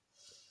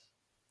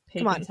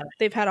come on,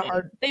 they've had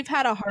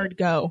a hard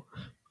go.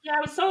 Yeah,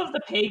 but so have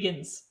the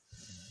pagans.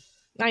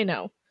 I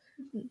know.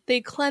 They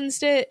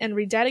cleansed it and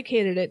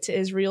rededicated it to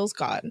Israel's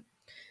God.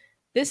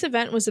 This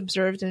event was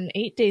observed in an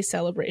 8-day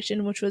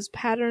celebration, which was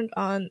patterned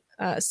on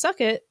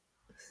Sukkot.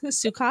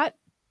 Sukkot.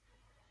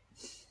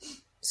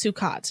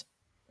 Sukkot.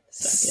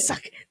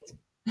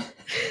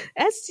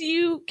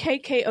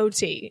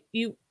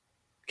 You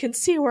can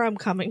see where I'm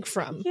coming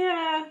from.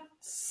 Yeah,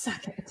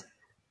 suck it.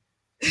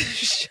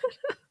 Shut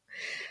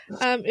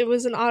up. It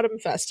was an autumn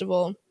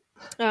festival.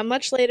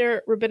 Much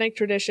later, rabbinic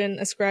tradition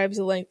ascribes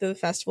the length of the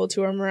festival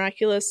to a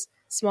miraculous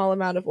small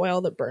amount of oil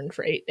that burned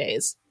for 8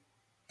 days.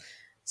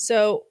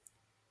 So,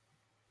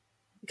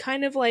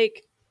 kind of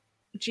like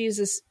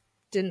Jesus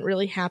didn't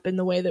really happen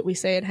the way that we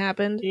say it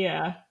happened.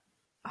 Yeah.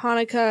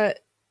 Hanukkah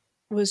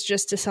was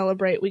just to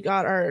celebrate we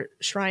got our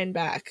shrine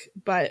back,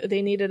 but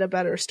they needed a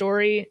better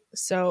story,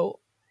 so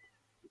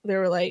they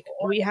were like,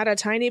 we had a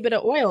tiny bit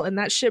of oil and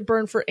that shit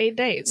burned for 8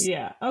 days.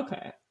 Yeah,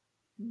 okay.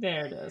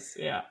 There it is,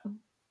 yeah.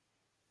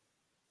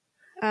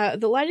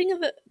 The lighting of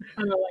the...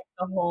 Kind of like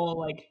the whole,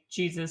 like,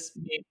 Jesus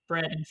made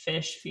bread and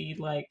fish feed,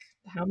 like,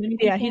 how many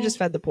people? Yeah, he just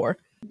fed the poor.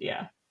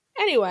 Yeah.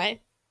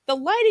 Anyway, the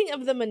lighting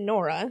of the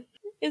menorah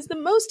is the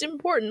most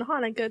important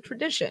Hanukkah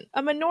tradition.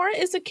 A menorah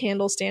is a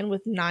candle stand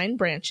with 9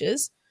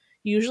 branches,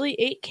 usually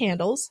 8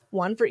 candles,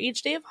 one for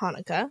each day of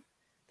Hanukkah,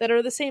 that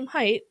are the same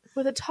height,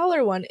 with a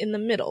taller one in the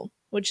middle,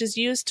 which is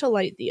used to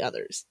light the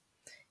others.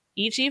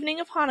 Each evening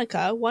of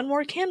Hanukkah, one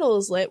more candle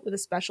is lit with a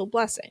special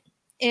blessing.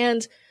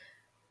 And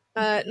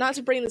not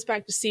to bring this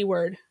back to C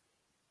word,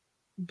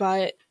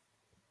 but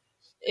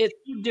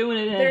Keep doing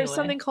it anyway. There's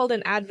something called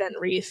an Advent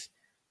wreath,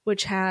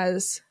 which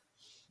has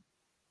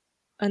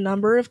a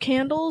number of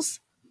candles.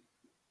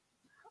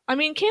 I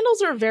mean,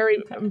 candles are a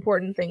very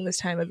important thing this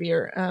time of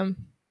year,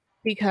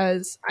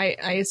 because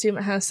I assume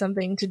it has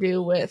something to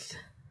do with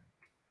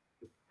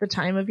the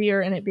time of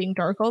year and it being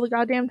dark all the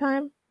goddamn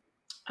time.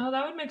 Oh,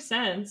 that would make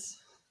sense.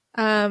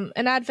 An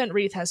Advent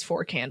wreath has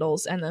 4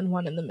 candles and then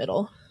one in the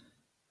middle.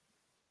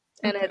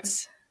 And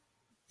it's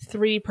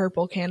 3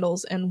 purple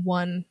candles and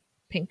 1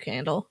 pink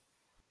candle.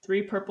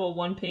 3 purple,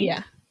 1 pink?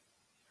 Yeah.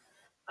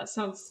 That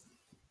sounds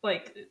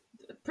like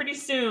pretty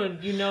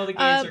soon the gays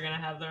are going to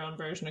have their own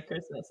version of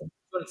Christmas. And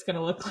that's what it's going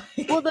to look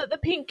like. Well, the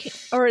pink,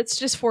 or it's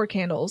just 4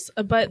 candles,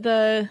 but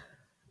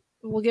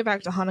we'll get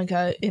back to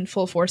Hanukkah in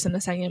full force in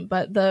a second,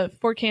 but the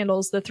 4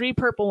 candles, the 3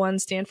 purple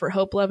ones stand for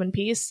hope, love, and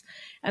peace,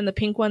 and the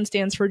pink one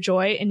stands for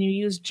joy, and you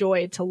use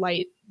joy to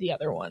light the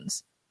other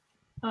ones.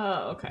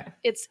 Oh, okay.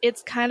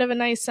 It's kind of a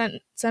nice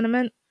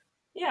sentiment.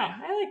 Yeah,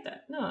 I like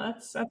that. No,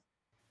 that's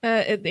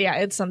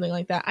it's something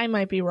like that. I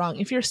might be wrong.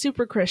 If you're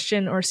super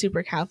Christian or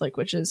super Catholic,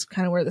 which is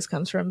kind of where this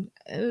comes from,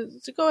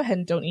 so go ahead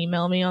and don't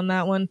email me on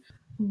that one.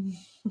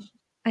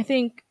 I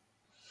think,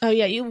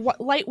 you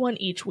light one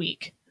each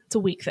week. It's a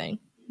week thing.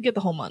 You get the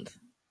whole month.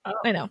 Oh.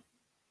 I know.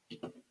 Yeah,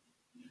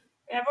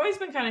 I've always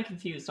been kind of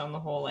confused on the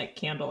whole like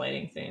candle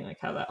lighting thing, like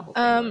how that whole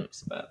thing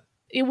works. But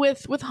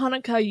with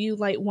Hanukkah, you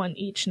light one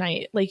each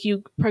night. Like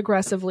you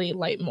progressively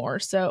light more.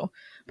 So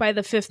by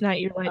the 5th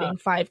night, you're lighting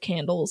 5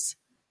 candles.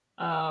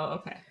 Oh,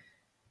 okay.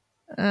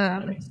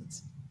 That makes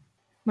sense.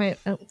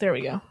 There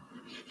we go.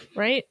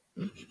 Right?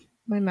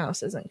 My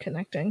mouse isn't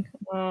connecting.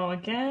 Oh,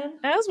 again?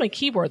 That was my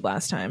keyboard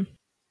last time.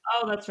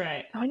 Oh, that's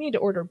right. I need to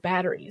order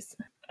batteries.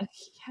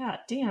 Yeah,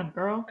 damn,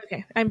 girl.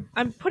 Okay,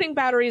 I'm putting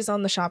batteries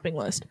on the shopping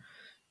list.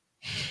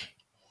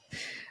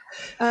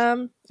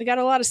 I got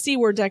a lot of C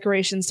word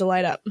decorations to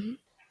light up.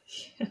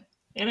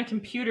 And a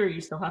computer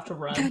you still have to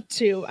run. That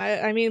too.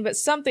 I mean, but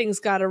something's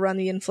got to run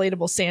the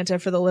inflatable Santa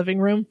for the living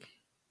room.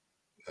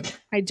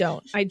 I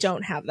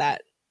don't have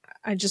that.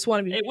 I just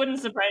want to be... It wouldn't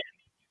surprise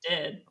me if you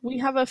did. We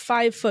have a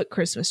 5-foot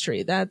Christmas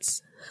tree.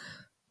 That's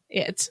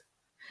it.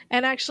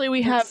 And actually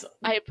I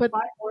put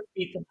 5 more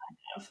feet than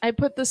I stuff. I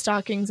put the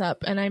stockings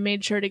up, and I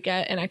made sure to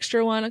get an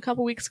extra one a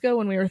couple weeks ago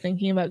when we were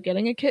thinking about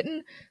getting a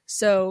kitten.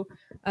 So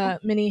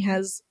Minnie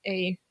has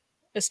a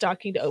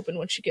stocking to open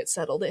when she gets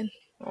settled in.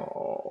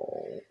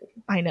 Oh,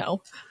 I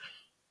know.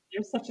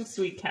 you're such a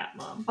sweet cat,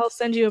 Mom. I'll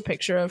send you a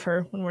picture of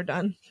her when we're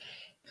done.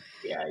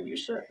 Yeah, you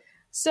should.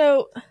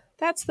 So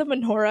that's the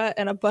menorah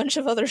and a bunch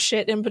of other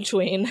shit in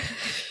between.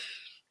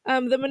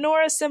 The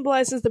menorah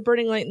symbolizes the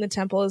burning light in the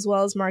temple, as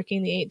well as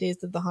marking the 8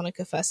 days of the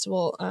Hanukkah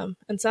festival.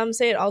 And some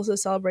say it also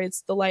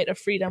celebrates the light of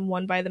freedom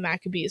won by the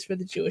Maccabees for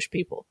the Jewish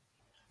people.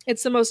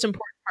 It's the most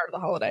important part of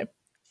the holiday.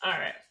 All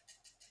right.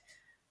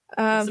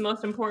 It's the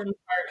most important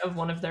part of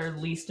one of their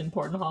least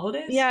important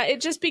holidays? Yeah,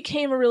 it just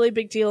became a really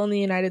big deal in the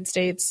United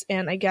States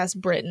and I guess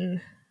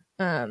Britain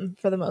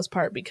for the most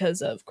part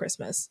because of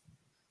Christmas.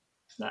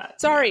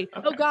 Sorry. Yeah,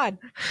 okay. Oh, God.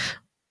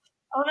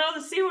 Oh,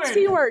 no, the C word.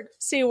 C word.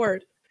 C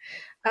word.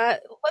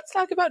 Let's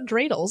talk about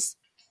dreidels.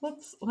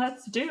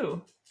 Let's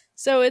do.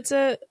 So it's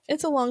a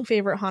long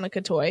favorite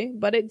Hanukkah toy,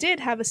 but it did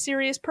have a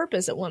serious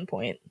purpose at one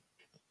point.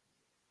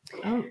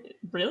 Oh,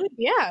 really?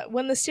 Yeah,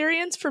 when the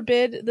Syrians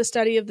forbid the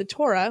study of the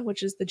Torah,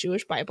 which is the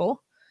Jewish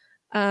Bible,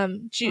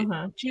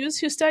 Jews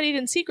who studied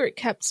in secret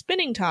kept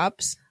spinning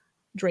tops,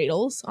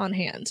 dreidels, on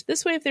hand.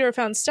 This way, if they were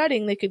found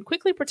studying, they could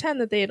quickly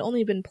pretend that they had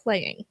only been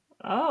playing.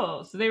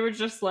 Oh, so they were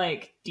just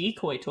like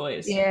decoy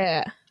toys.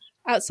 Yeah.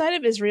 Outside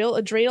of Israel,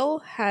 a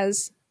dreidel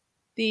has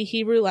the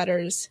Hebrew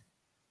letters,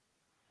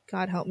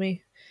 God help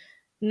me,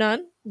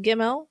 Nun,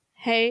 Gimel,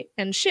 Hey,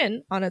 and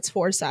Shin on its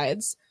 4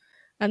 sides.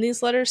 And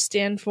these letters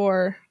stand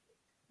for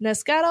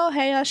Nesgadol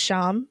Hey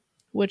Hasham,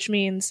 which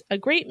means a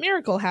great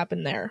miracle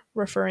happened there,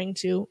 referring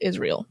to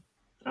Israel.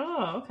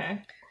 Oh,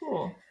 okay.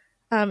 Cool.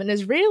 An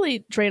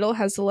Israeli dreidel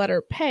has the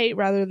letter Pei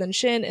rather than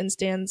Shin, and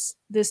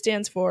this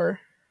stands for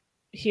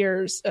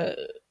here.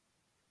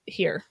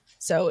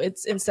 So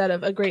it's instead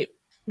of a great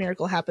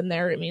miracle happened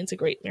there, it means a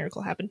great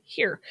miracle happened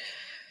here.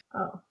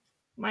 Oh,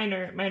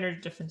 minor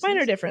differences.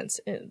 Minor difference.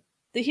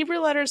 The Hebrew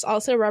letters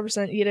also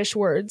represent Yiddish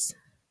words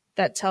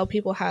that tell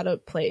people how to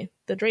play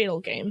the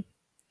dreidel game.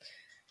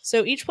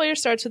 So each player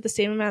starts with the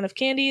same amount of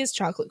candies,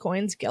 chocolate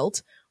coins,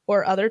 gelt,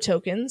 or other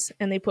tokens,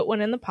 and they put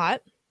one in the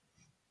pot.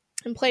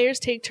 And players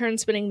take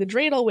turns spinning the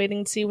dreidel,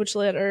 waiting to see which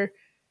letter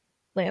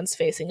lands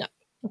facing up.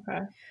 Okay.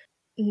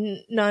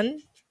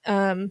 None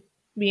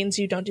means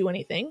you don't do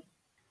anything.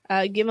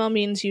 Gimel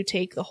means you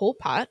take the whole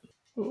pot.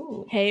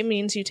 Ooh. Hey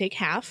means you take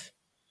half.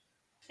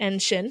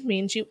 And Shin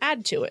means you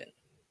add to it.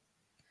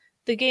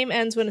 The game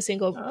ends when a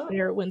single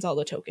player wins all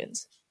the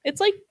tokens. It's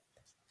like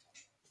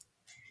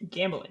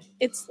gambling.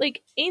 It's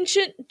like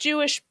ancient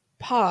Jewish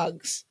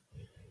pogs.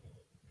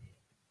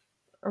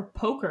 Or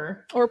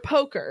poker. Or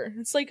poker.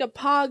 It's like a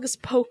pogs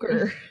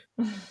poker.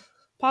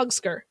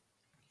 Pogsker.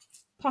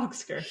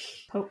 Pogsker.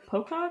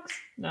 Pocogs?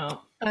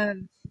 No.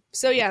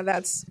 So yeah,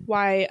 that's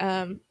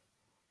why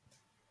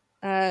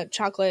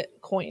chocolate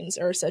coins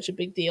are such a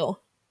big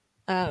deal.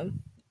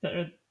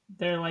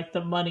 They're like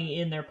the money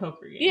in their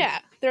poker game. Yeah,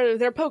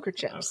 they're poker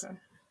chips.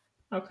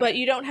 Okay. But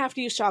you don't have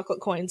to use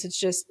chocolate coins. It's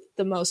just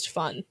the most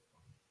fun.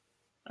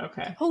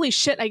 Okay. Holy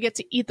shit, I get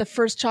to eat the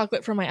first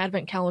chocolate from my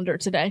advent calendar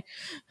today.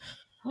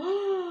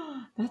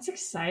 That's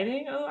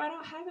exciting. Oh, I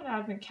don't have an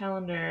advent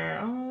calendar.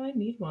 Oh, I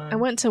need one. I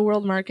went to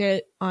World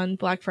Market on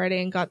Black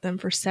Friday and got them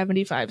for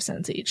 75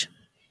 cents each.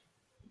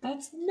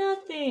 That's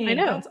nothing. I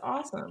know. That's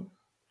awesome.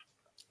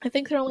 I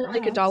think they're only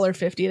like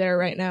 $1.50 there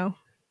right now.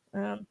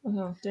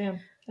 Oh, damn.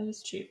 That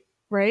is cheap.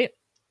 Right?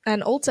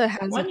 And Ulta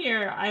has one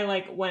year I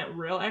went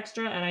real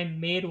extra and I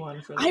made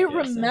one for the I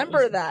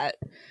remember that.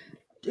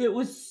 It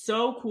was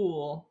so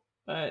cool,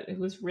 but it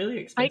was really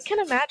expensive. I can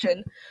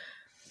imagine.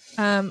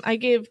 I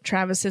gave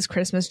Travis his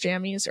Christmas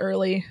jammies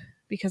early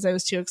because I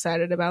was too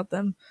excited about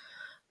them.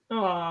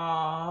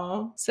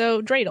 Aww.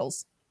 So,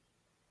 dreidels.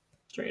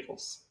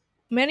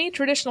 Many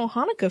traditional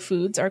Hanukkah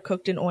foods are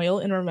cooked in oil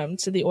in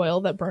remembrance of the oil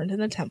that burned in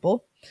the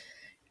temple.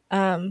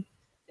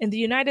 In the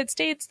United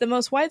States, the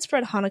most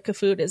widespread Hanukkah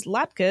food is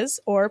latkes,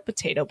 or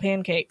potato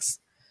pancakes.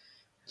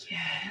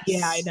 Yes.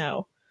 Yeah, I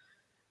know.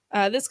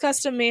 This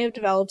custom may have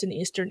developed in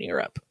Eastern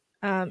Europe.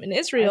 In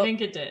Israel... I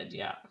think it did,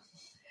 yeah.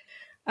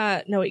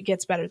 No, it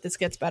gets better. This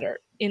gets better.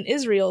 In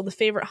Israel, the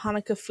favorite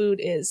Hanukkah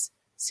food is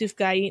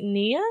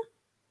sufganiyah.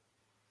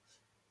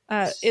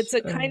 It's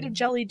a kind of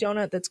jelly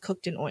donut that's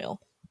cooked in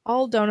oil.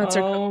 All donuts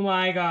are... Oh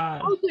my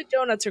god. All good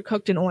donuts are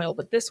cooked in oil,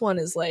 but this one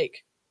is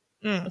like...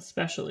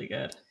 especially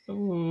good.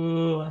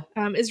 Ooh.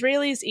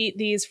 Israelis eat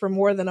these for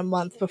more than a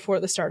month before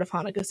the start of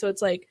Hanukkah, so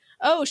it's like,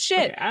 oh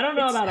shit. Okay, I don't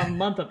know about a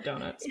month of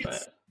donuts,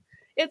 but...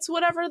 It's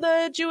whatever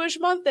the Jewish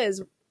month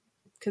is,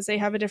 because they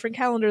have a different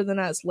calendar than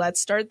us.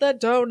 Let's start the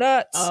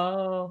donuts.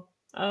 Oh.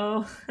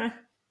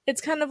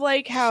 It's kind of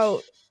like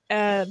how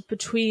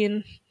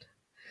between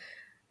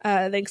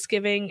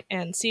Thanksgiving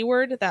and C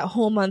Word, that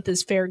whole month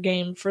is fair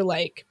game for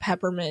like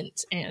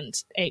peppermint and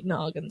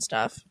eggnog and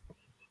stuff.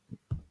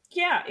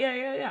 Yeah.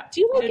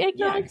 Do you like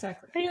eggnog? Yeah,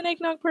 exactly. Are you an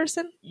eggnog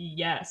person?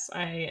 Yes,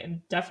 I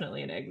am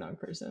definitely an eggnog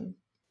person.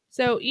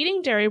 So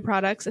eating dairy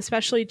products,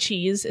 especially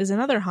cheese, is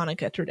another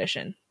Hanukkah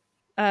tradition.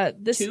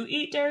 This To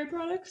eat dairy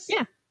products?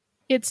 Yeah.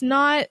 It's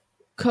not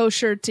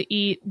kosher to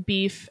eat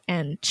beef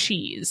and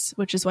cheese,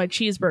 which is why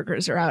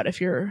cheeseburgers are out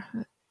if you're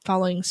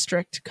following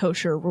strict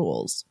kosher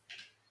rules.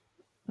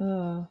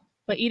 Uh,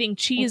 But eating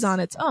cheese that's on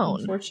its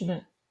own,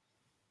 unfortunate.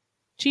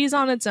 cheese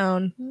on its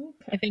own,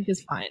 I Okay. think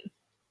is fine.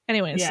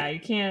 Anyways, Yeah, you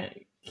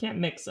can't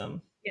mix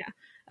them.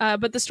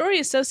 but the story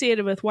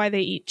associated with why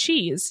they eat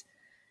cheese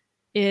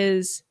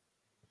is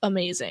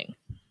amazing.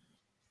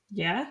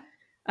 Yeah?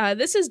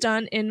 This is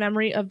done in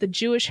memory of the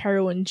Jewish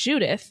heroine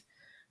Judith,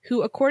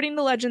 who, according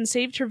to legend,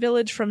 saved her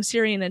village from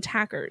Syrian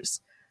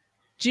attackers.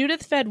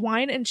 Judith fed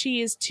wine and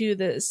cheese to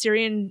the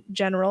Syrian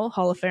general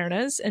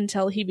Holofernes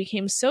until he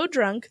became so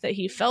drunk that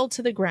he fell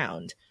to the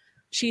ground.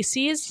 She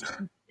seized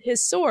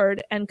his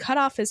sword and cut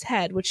off his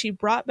head, which she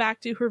brought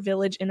back to her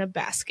village in a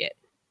basket.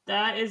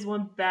 That is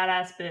one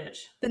badass bitch.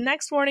 The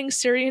next morning,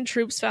 Syrian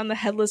troops found the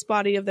headless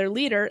body of their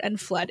leader and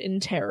fled in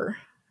terror.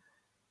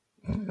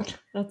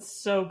 That's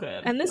so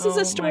good. And this is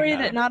a story my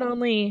God. that not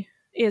only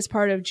is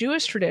part of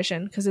Jewish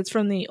tradition, because it's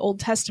from the Old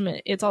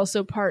Testament, it's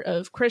also part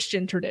of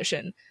Christian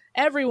tradition.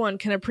 Everyone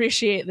can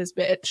appreciate this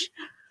bitch.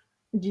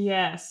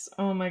 Yes.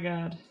 Oh my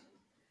God.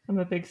 I'm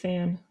a big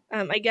fan.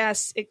 I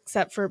guess,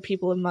 except for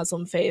people of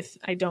Muslim faith.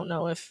 I don't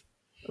know if...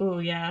 Oh,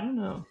 yeah, I don't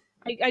know.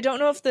 I don't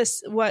know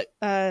if what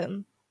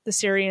the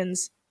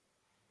Syrians,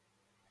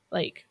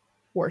 like,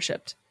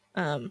 worshipped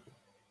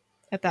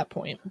at that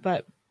point,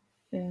 but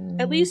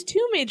at least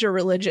two major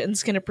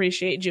religions can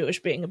appreciate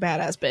Jewish being a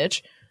badass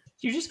bitch.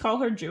 Do you just call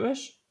her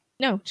Jewish?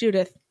 No,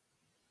 Judith.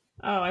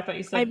 Oh, I thought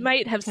you said I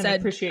might have can said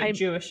appreciate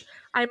Jewish.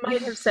 I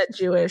might have said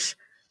Jewish,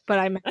 but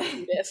I meant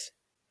Judith.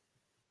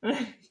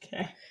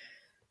 Okay.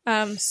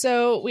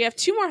 So we have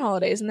two more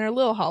holidays, and they're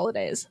little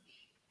holidays.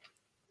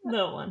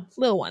 Little ones.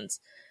 Little ones.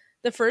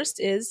 The first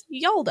is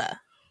Yalda.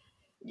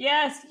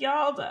 Yes,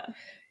 Yalda.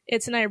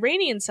 It's an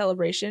Iranian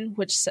celebration,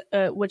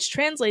 which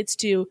translates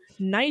to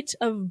Night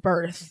of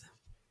Birth.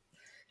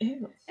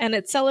 Ew. And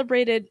it's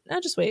celebrated,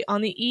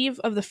 on the eve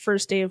of the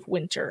first day of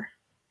winter,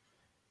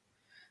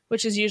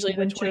 which is usually the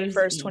Winter's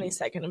 21st, Eve.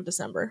 22nd of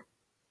December.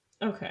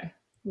 Okay.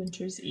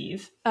 Winter's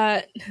Eve.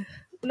 Not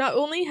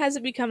only has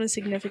it become a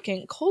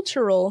significant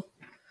cultural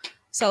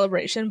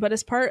celebration, but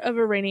as part of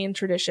Iranian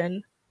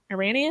tradition.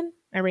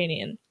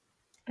 Iranian,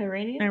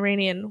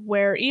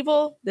 where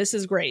evil, this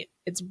is great.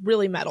 It's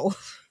really metal.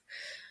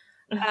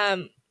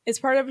 It's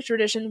part of a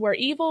tradition where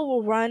evil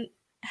will run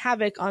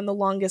havoc on the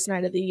longest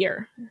night of the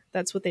year.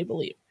 That's what they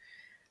believe.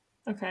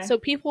 Okay. So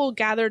people will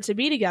gather to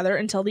be together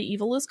until the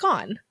evil is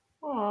gone.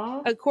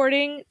 Aww.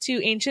 According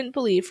to ancient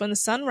belief, when the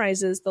sun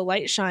rises, the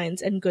light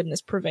shines and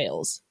goodness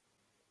prevails.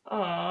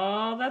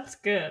 Aw, that's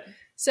good.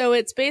 So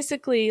it's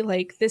basically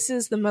like, this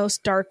is the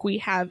most dark we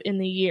have in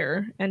the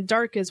year, and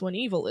dark is when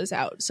evil is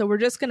out. So we're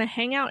just going to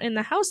hang out in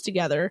the house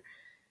together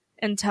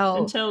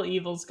until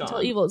evil's gone.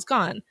 Until evil is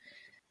gone.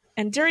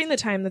 And during the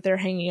time that they're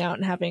hanging out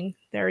and having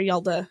their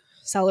Yalda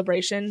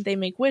celebration, they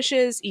make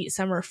wishes, eat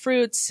summer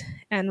fruits,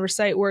 and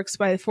recite works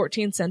by the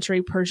 14th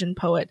century Persian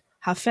poet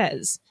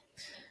Hafez.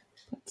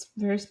 That's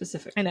very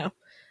specific. I know.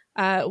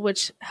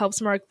 Which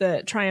helps mark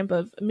the triumph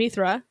of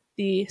Mithra,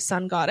 the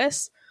sun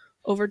goddess,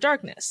 over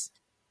darkness.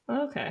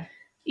 Okay.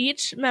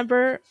 Each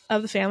member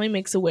of the family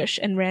makes a wish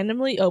and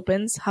randomly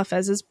opens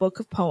Hafez's book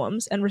of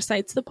poems and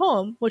recites the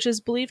poem, which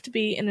is believed to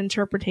be an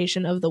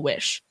interpretation of the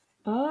wish.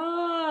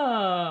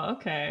 Oh,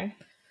 okay.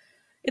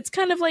 It's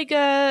kind of like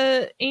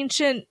a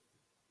ancient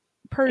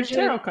Persian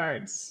tarot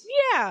cards.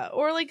 Yeah,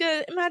 or like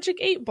a magic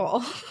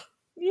 8-ball.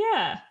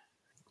 Yeah.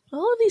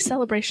 All of these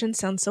celebrations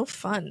sound so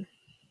fun.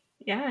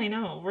 Yeah, I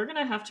know. We're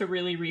gonna have to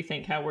really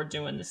rethink how we're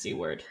doing the C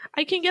word.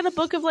 I can get a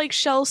book of like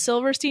Shel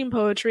Silverstein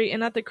poetry,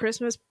 and at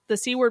the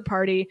C word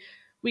party,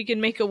 we can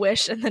make a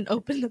wish and then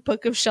open the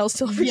book of Shel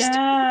Silverstein.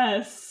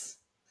 Yes.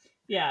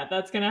 Yeah,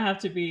 that's gonna have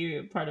to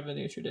be part of a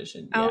new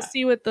tradition. I'll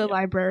see what the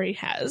library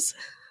has.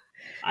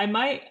 I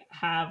might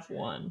have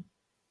one.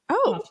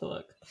 Oh. I'll have to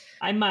look.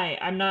 I might.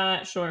 I'm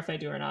not sure if I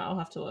do or not. I'll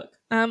have to look.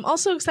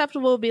 Also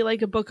acceptable would be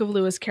like a book of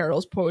Lewis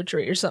Carroll's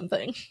poetry or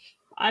something.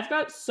 I've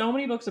got so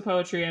many books of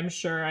poetry, I'm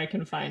sure I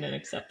can find an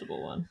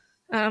acceptable one.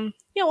 Yeah,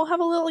 we'll have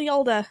a little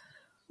Yalda.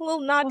 A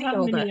little nod to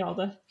Yalda. Mini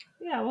Yalda.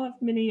 Yeah, we'll have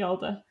mini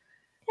Yalda.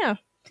 Yeah,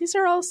 these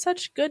are all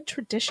such good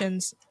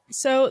traditions.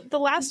 So the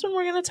last one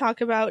we're going to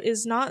talk about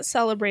is not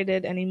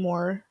celebrated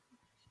anymore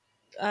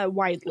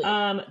widely.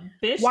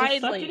 Bitch, widely.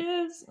 the fuck it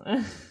is?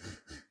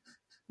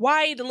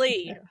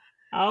 Widely.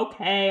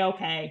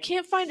 Okay. You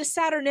can't find a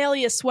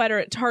Saturnalia sweater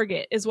at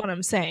Target, is what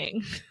I'm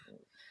saying.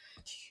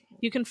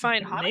 You can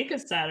find make a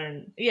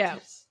Saturn. Yeah.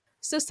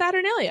 So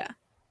Saturnalia,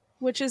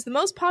 which is the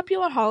most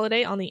popular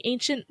holiday on the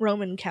ancient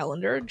Roman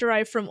calendar,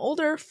 derived from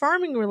older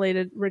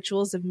farming-related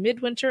rituals of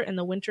midwinter and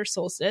the winter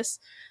solstice,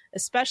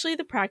 especially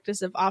the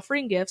practice of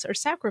offering gifts or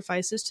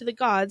sacrifices to the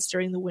gods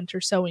during the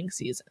winter sowing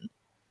season.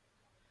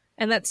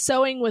 And that's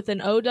sowing with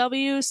an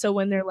OW, so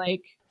when they're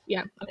like,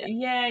 yeah. Okay.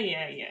 Yeah.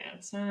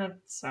 It's not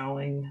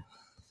sowing.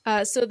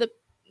 So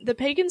The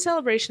pagan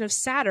celebration of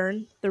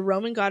Saturn, the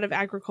Roman god of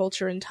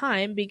agriculture and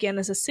time, began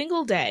as a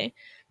single day,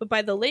 but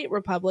by the late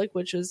Republic,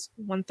 which was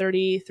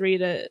 133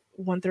 to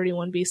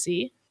 131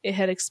 BC, it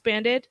had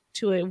expanded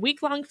to a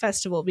week-long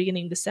festival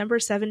beginning December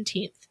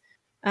 17th.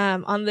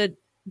 On the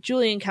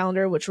Julian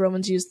calendar, which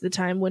Romans used at the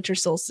time, winter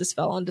solstice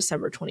fell on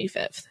December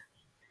 25th.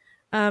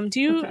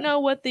 Do you know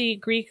what the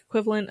Greek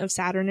equivalent of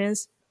Saturn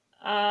is?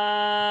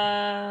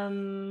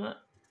 No.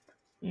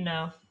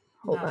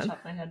 Hold Not off on. the top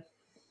of my head.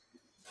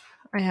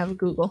 I have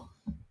Google.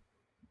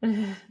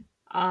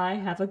 I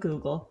have a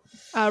Google.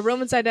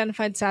 Romans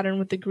identified Saturn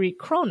with the Greek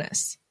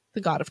Cronus, the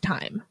god of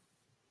time.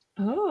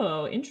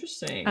 Oh,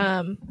 interesting.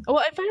 Well,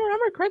 if I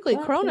remember correctly,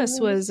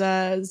 Cronus was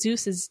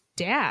Zeus's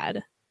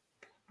dad.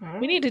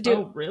 We need to do.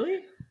 Oh,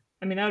 really?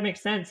 I mean, that would make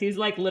sense. He's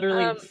like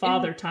literally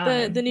father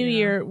time. The new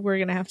year, we're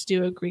gonna have to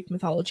do a Greek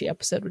mythology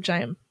episode, which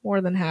I am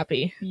more than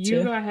happy.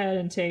 You go ahead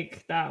and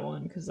take that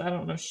one because I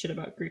don't know shit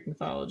about Greek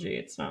mythology.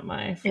 It's not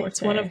my forte.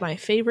 It's one of my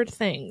favorite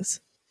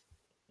things.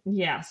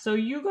 Yeah, so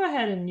you go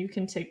ahead and you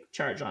can take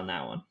charge on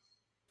that one.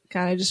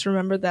 God, I just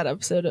remembered that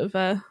episode of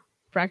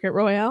Bracket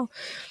Royale.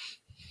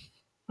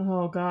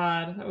 Oh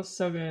God, that was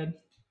so good.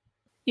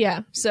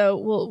 Yeah, so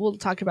we'll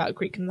talk about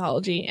Greek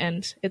mythology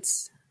and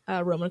its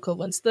Roman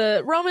equivalents.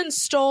 The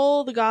Romans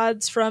stole the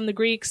gods from the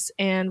Greeks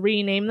and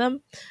renamed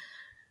them.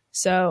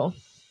 So,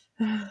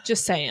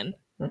 just saying.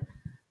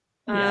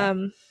 Yeah.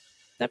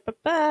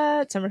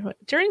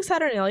 During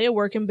Saturnalia,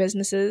 work and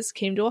businesses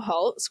came to a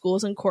halt,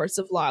 schools and courts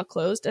of law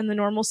closed, and the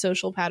normal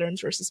social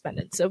patterns were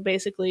suspended. So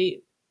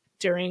basically,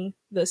 during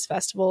this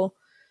festival,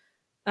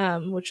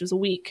 which was a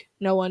week,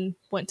 no one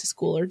went to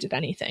school or did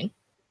anything.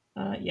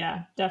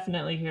 Yeah,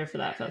 definitely here for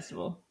that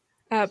festival.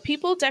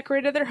 People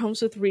decorated their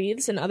homes with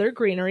wreaths and other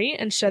greenery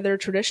and shed their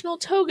traditional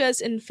togas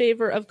in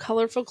favor of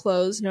colorful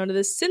clothes known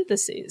as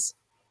syntheses.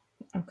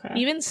 Okay.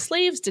 Even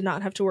slaves did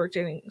not have to work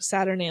during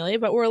Saturnalia,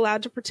 but were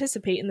allowed to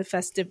participate in the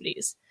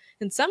festivities.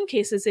 In some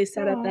cases, they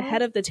sat at the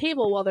head of the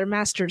table while their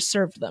masters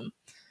served them.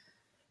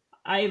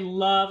 I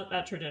love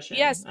that tradition.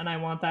 Yes. And I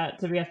want that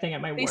to be a thing at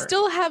my work. They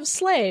still have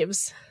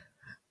slaves,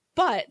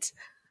 but...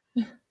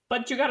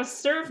 But you gotta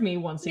serve me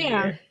once a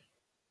year.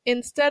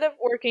 Instead of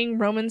working,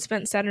 Romans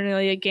spent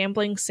Saturnalia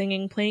gambling,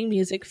 singing, playing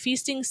music,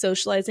 feasting,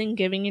 socializing,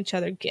 giving each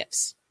other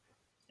gifts.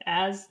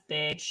 As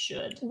they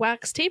should.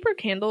 Wax taper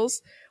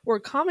candles were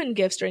common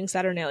gifts during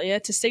Saturnalia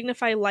to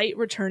signify light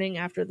returning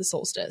after the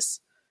solstice.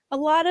 A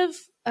lot of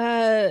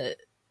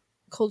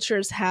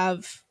cultures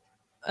have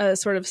a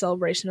sort of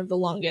celebration of the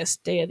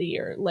longest day of the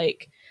year.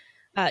 Like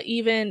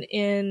even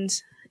in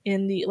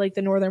the like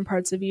the northern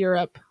parts of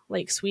Europe,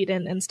 like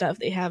Sweden and stuff,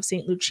 they have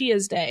St.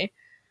 Lucia's Day,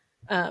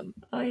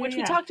 which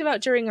we talked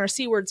about during our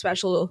C Word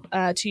special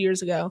 2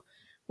 years ago,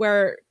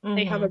 where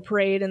they have a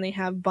parade and they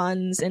have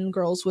buns and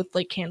girls with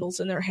like candles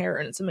in their hair,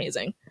 and it's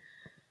amazing.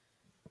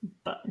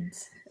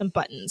 Buttons. And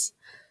buttons.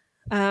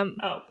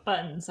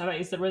 Buttons. I thought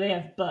you said where they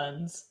have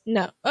buns.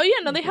 No. Oh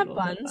yeah, no, they have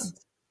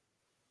buns.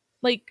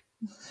 Like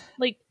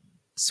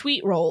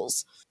sweet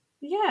rolls.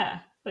 Yeah,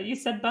 but you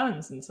said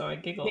buns, and so I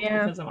giggled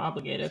because I'm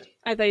obligated.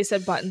 I thought you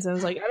said buttons, and I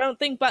was like, I don't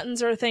think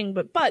buttons are a thing,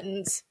 but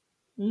buttons.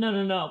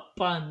 No,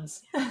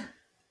 buns.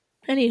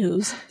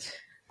 Anywho's,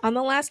 on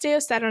the last day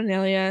of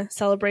Saturnalia,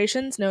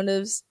 celebrations known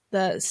as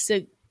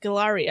the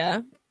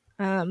Sigillaria,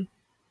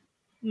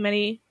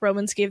 many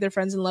Romans gave their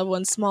friends and loved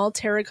ones small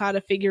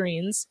terracotta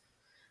figurines,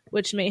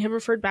 which may have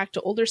referred back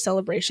to older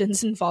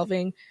celebrations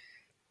involving,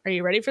 are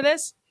you ready for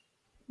this?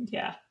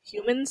 Yeah.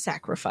 Human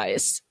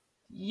sacrifice.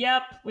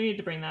 Yep, we need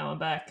to bring that one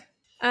back.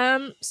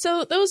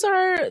 So those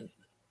are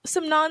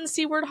some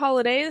non-C word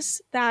holidays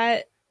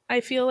that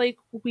I feel like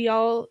we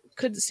all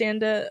could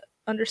stand to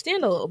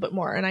understand a little bit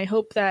more, and I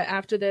hope that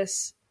after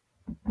this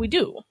we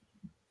do.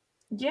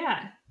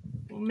 Yeah.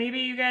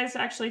 Maybe you guys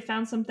actually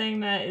found something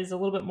that is a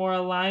little bit more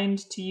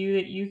aligned to you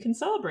that you can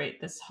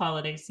celebrate this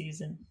holiday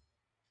season.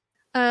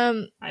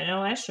 I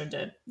know I sure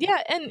did.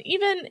 Yeah, and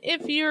even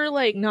if you're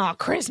like, nah,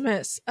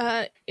 Christmas,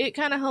 it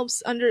kind of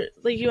helps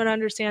you and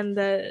understand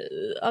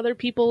that other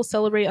people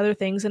celebrate other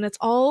things, and it's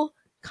all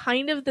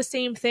kind of the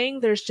same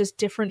thing. There's just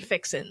different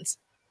fixins.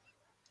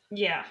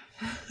 Yeah.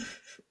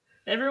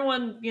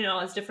 Everyone,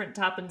 has different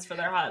toppings for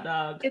their hot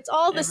dog. It's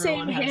all the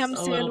same ham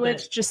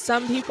sandwich, just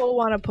some people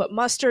want to put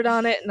mustard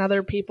on it, and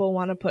other people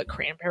want to put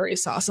cranberry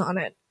sauce on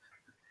it.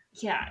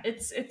 Yeah,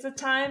 it's a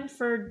time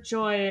for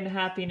joy and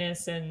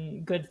happiness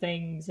and good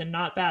things and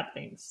not bad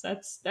things.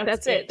 That's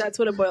it. That's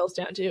what it boils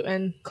down to.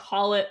 And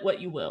call it what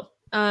you will.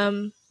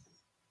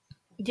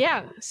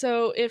 Yeah.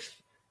 So if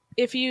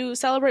you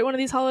celebrate one of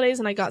these holidays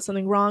and I got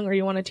something wrong, or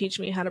you want to teach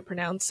me how to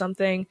pronounce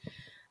something,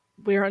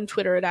 we're on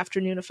Twitter at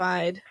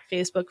Afternoonified,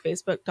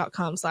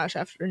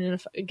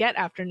 Facebook.com/Afternoonified, get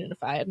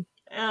Afternoonified.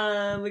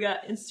 We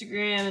got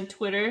Instagram and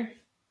Twitter.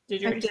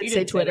 Did you? I didn't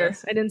say Twitter.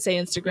 I didn't say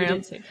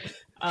Instagram.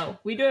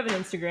 We do have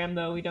an Instagram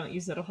though. We don't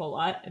use it a whole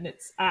lot, and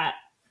it's at.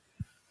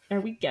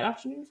 Are we get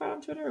Afternoonified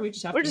on Twitter, or are we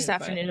just Afternoonified? We're just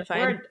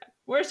Afternoonified.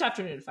 We're just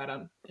Afternoonified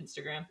on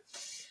Instagram.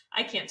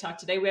 I can't talk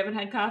today. We haven't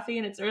had coffee,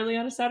 and it's early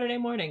on a Saturday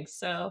morning,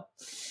 so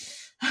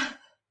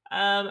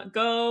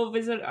Go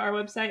visit our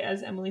website,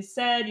 as Emily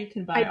said. You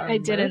can buy our I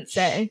didn't merch.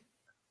 say.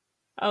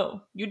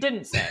 Oh, you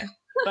didn't say,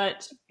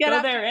 but Get go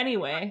up- there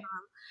anyway.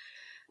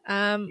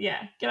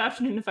 Yeah,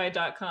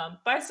 getafternoonified.com.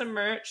 Buy some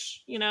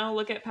merch,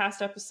 look at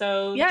past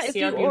episodes, Yeah, if see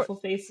you our beautiful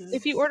faces.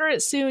 if you order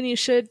it soon, you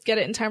should get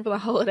it in time for the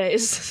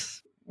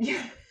holidays.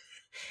 Yeah.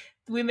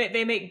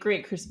 They make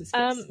great Christmas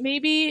gifts.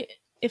 Maybe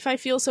if I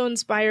feel so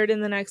inspired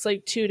in the next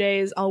 2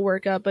 days, I'll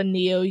work up a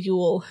Neo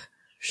Yule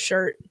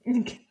shirt.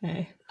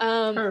 Okay.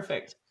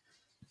 Perfect.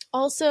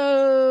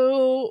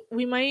 Also,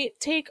 we might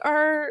take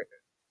our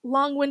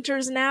long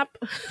winter's nap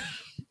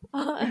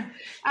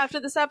after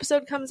this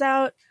episode comes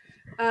out.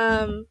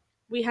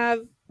 We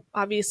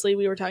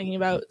were talking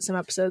about some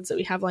episodes that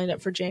we have lined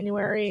up for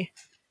January.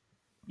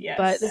 Yes.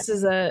 But it's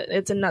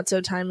a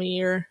nutso time of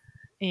year,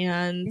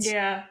 and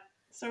yeah.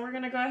 So we're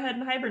gonna go ahead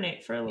and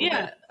hibernate for a little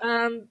bit.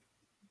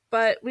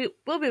 But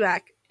we'll be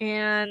back,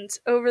 and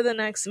over the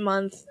next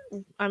month,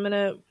 I'm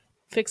gonna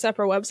fix up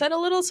our website a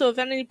little. So if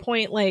at any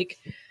point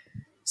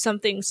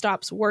something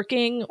stops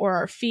working or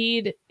our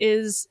feed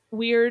is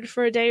weird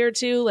for a day or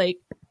two,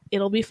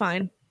 it'll be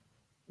fine.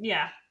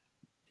 Yeah.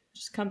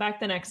 Just come back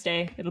the next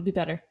day. It'll be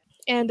better.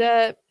 And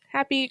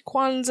happy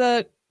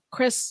Kwanzaa,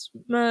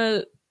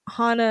 Christmas,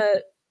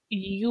 Hanukkah,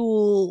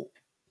 Yule.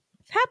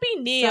 Happy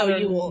Neo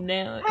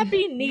Yule.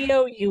 Happy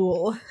Neo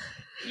Yule.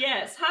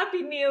 Yes,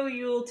 happy Neo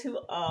Yule to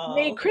all.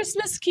 May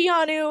Christmas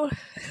Keanu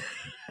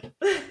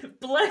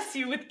bless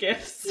you with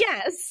gifts.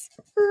 Yes.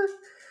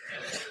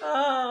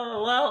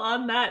 Oh, well,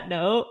 on that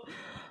note,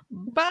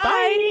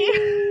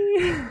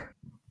 bye.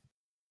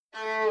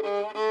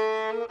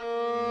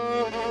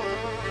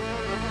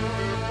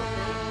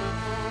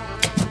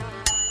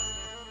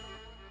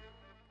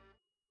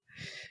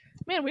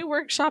 Man, we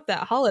workshopped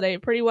that holiday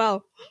pretty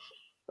well.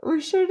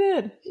 We sure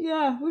did.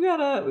 Yeah, we got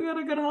a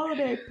good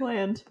holiday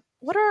planned.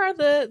 What are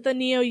the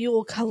Neo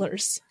Yule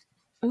colors?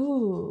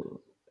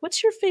 Ooh.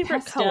 What's your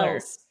favorite color?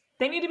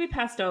 They need to be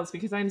pastels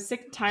because I'm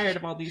sick and tired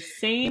of all these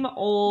same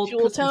old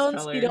jewel Christmas tones.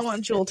 colors. You don't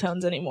want jewel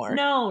tones anymore.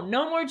 No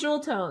more jewel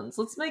tones.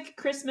 Let's make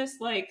Christmas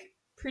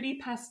pretty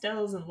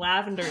pastels and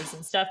lavenders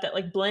and stuff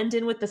that blend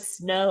in with the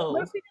snow.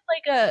 What if we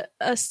did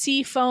a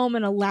sea foam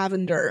and a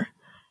lavender?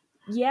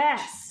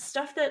 Yes,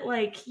 stuff that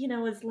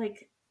is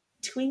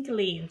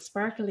twinkly and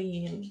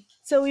sparkly and.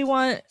 So we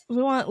want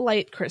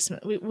light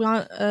Christmas. We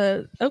want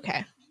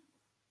okay.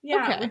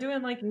 Yeah, okay. We're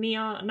doing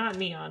neon, not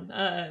neon.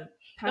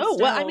 Pastel. Oh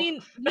well, I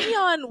mean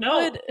neon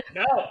would.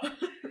 No.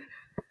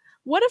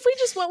 What if we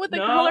just went with the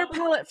color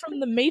palette from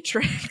The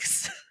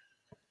Matrix?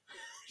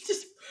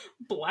 Just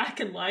black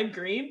and lime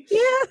green.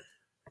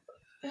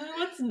 Yeah.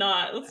 Let's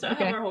not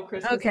okay. have our whole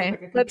Christmas okay.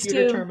 like a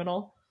computer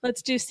terminal.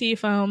 Let's do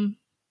seafoam.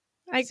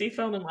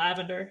 Seafoam and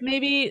lavender.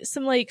 Maybe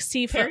some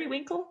seafoam.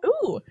 Periwinkle?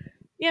 Ooh.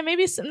 Yeah,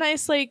 maybe some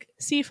nice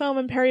seafoam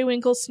and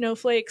periwinkle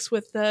snowflakes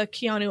with the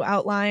Keanu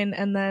outline,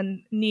 and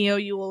then Neo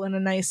Yule in a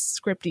nice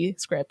scripty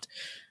script.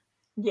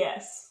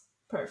 Yes.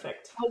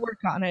 Perfect. I'll work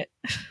on it.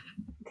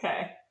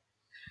 Okay.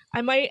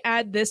 I might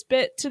add this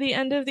bit to the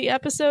end of the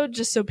episode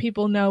just so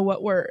people know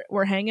what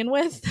we're hanging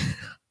with.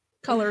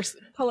 color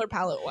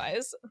palette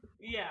wise.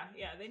 Yeah,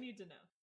 they need to know.